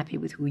being happy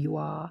with who you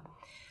are.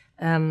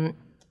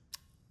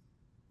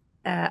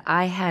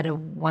 I had a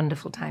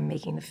wonderful time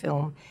making the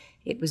film.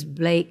 It was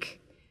Blake,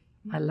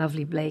 my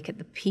lovely Blake, at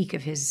the peak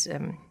of his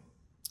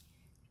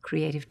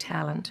creative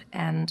talent,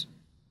 and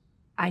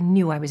I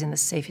knew I was in the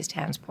safest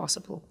hands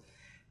possible.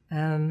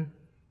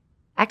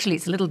 Actually,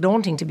 it's a little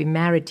daunting to be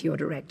married to your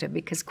director,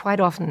 because quite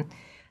often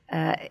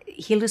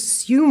he'll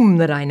assume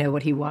that I know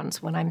what he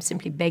wants when I'm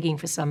simply begging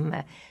for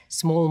some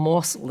small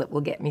morsel that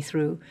will get me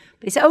through.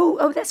 But he said,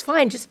 oh, that's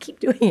fine, just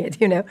keep doing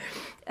it, you know.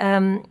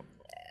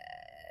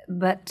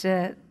 But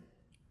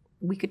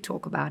we could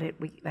talk about it,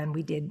 and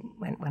we did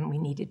when we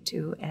needed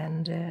to.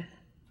 And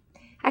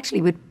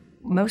actually, we'd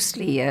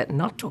mostly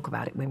not talk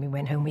about it when we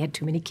went home. We had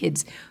too many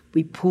kids.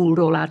 We pooled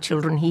all our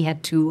children. He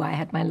had 2, I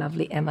had my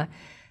lovely Emma,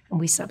 and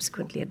we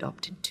subsequently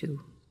adopted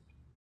 2.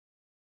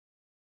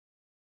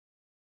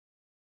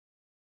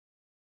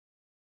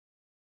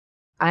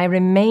 I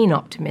remain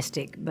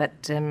optimistic,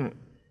 but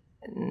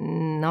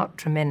not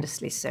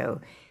tremendously so.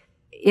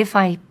 If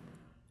I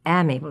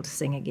am able to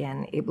sing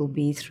again, it will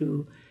be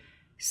through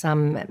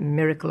some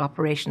miracle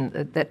operation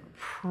that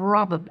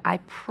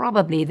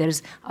probably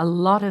there's a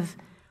lot of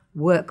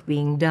work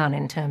being done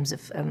in terms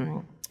of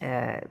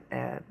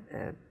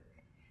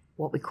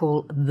what we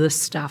call the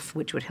stuff,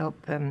 which would help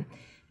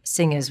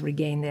singers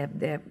regain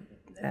their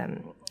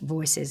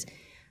voices.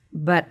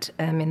 But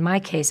in my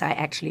case, I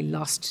actually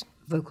lost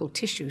vocal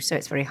tissue, so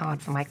it's very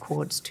hard for my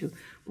cords to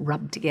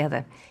rub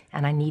together,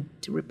 and I need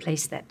to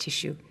replace that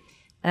tissue.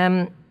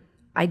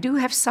 I do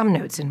have some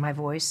notes in my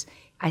voice.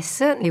 I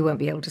certainly won't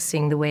be able to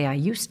sing the way I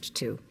used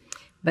to,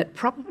 but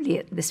probably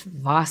at this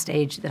vast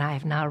age that I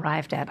have now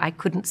arrived at, I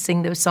couldn't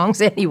sing those songs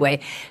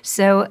anyway.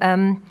 So,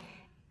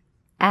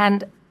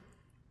 and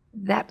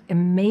that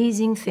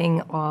amazing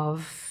thing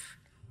of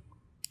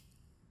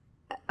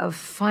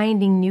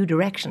finding new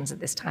directions at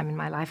this time in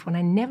my life when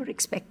I never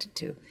expected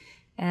to.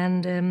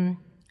 And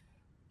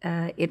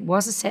it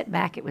was a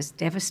setback. It was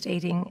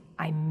devastating.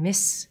 I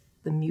miss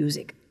the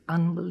music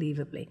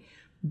unbelievably.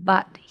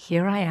 But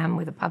here I am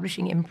with a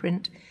publishing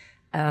imprint,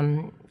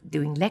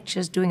 doing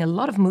lectures, doing a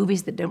lot of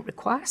movies that don't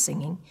require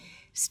singing,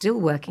 still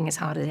working as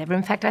hard as ever.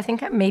 In fact, I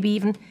think I'm maybe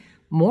even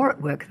more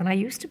at work than I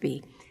used to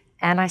be.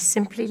 And I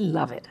simply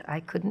love it. I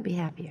couldn't be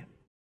happier.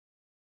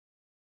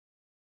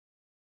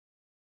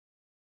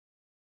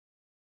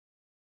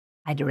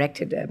 I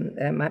directed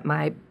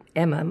my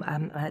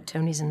Emma,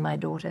 Tony's and my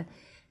daughter,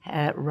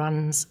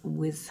 runs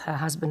with her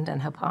husband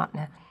and her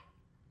partner,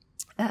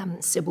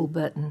 Sybil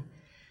Burton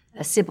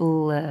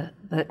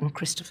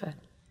Christopher,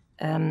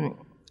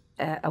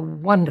 a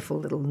wonderful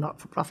little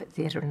not-for-profit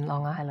theatre in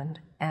Long Island,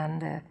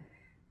 and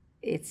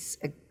it's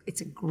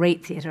a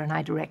great theatre, and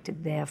I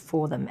directed there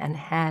for them and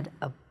had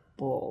a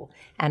ball.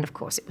 And of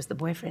course, it was The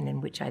Boyfriend, in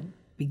which I'd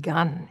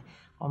begun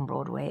on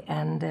Broadway,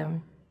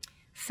 and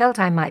felt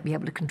I might be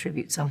able to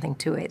contribute something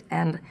to it,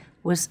 and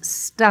was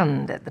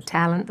stunned at the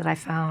talent that I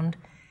found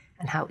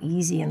and how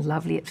easy and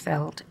lovely it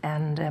felt.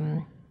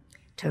 And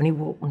Tony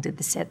Walton did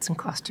the sets and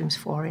costumes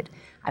for it.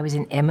 I was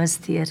in Emma's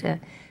theatre.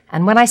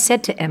 And when I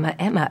said to Emma,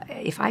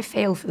 if I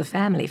fail for the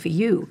family, for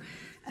you,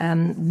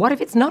 what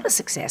if it's not a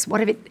success?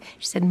 What if it,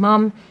 she said,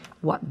 Mom,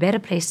 what better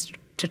place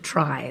to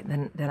try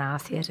than our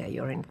theatre?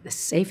 You're in the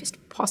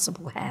safest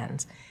possible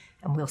hands,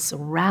 and we'll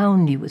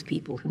surround you with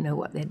people who know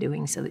what they're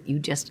doing so that you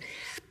just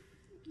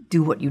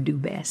do what you do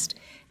best.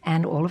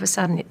 And all of a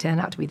sudden, it turned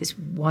out to be this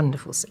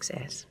wonderful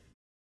success.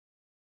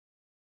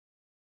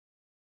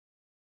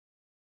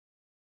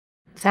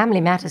 Family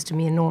matters to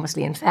me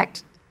enormously. In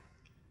fact,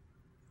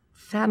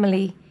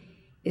 family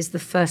is the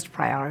first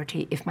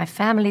priority. If my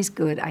family's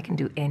good, I can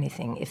do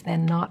anything. If they're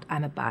not,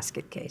 I'm a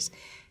basket case.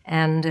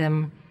 And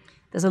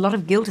there's a lot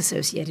of guilt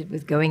associated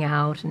with going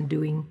out and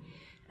doing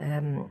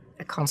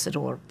a concert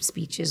or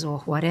speeches or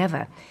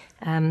whatever.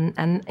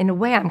 And in a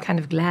way, I'm kind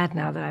of glad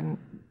now that I'm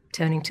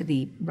turning to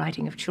the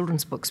writing of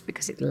children's books,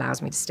 because it allows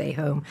me to stay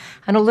home.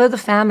 And although the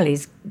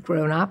family's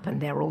grown up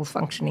and they're all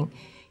functioning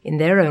in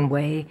their own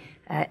way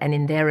and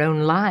in their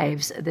own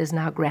lives, there's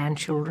now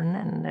grandchildren,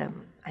 and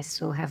I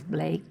still have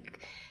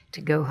Blake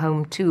to go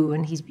home to,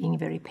 and he's being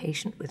very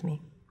patient with me.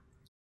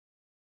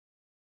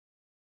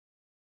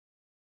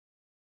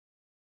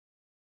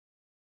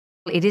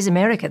 It is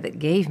America that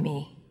gave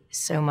me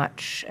so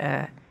much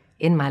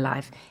in my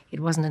life. It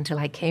wasn't until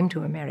I came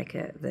to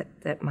America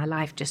that my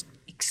life just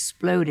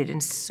exploded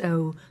in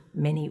so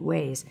many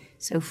ways.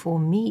 So for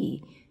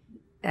me,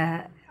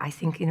 I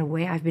think in a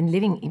way I've been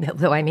living, even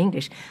though I'm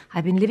English,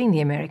 I've been living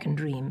the American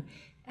dream,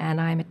 and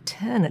I'm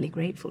eternally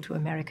grateful to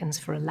Americans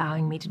for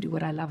allowing me to do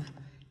what I love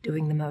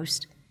doing the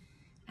most.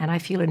 And I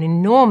feel an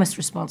enormous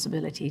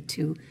responsibility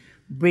to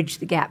bridge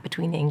the gap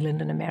between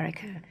England and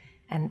America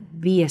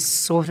and be a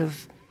sort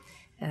of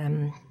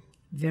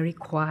very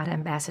quiet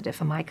ambassador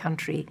for my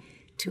country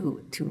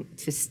to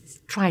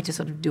try to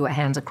sort of do a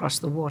hands across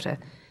the water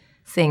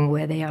thing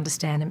where they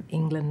understand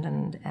England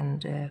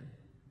and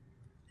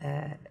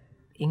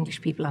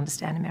English people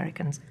understand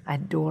Americans. I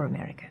adore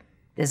America.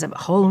 There's a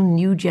whole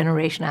new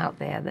generation out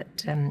there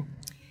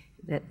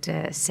that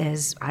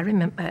says, "I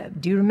remember.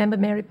 Do you remember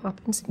Mary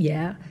Poppins?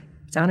 Yeah.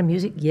 Sound of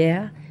Music?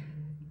 Yeah.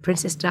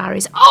 Princess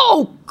Diaries?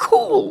 Oh,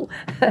 cool!"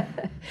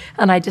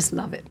 And I just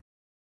love it.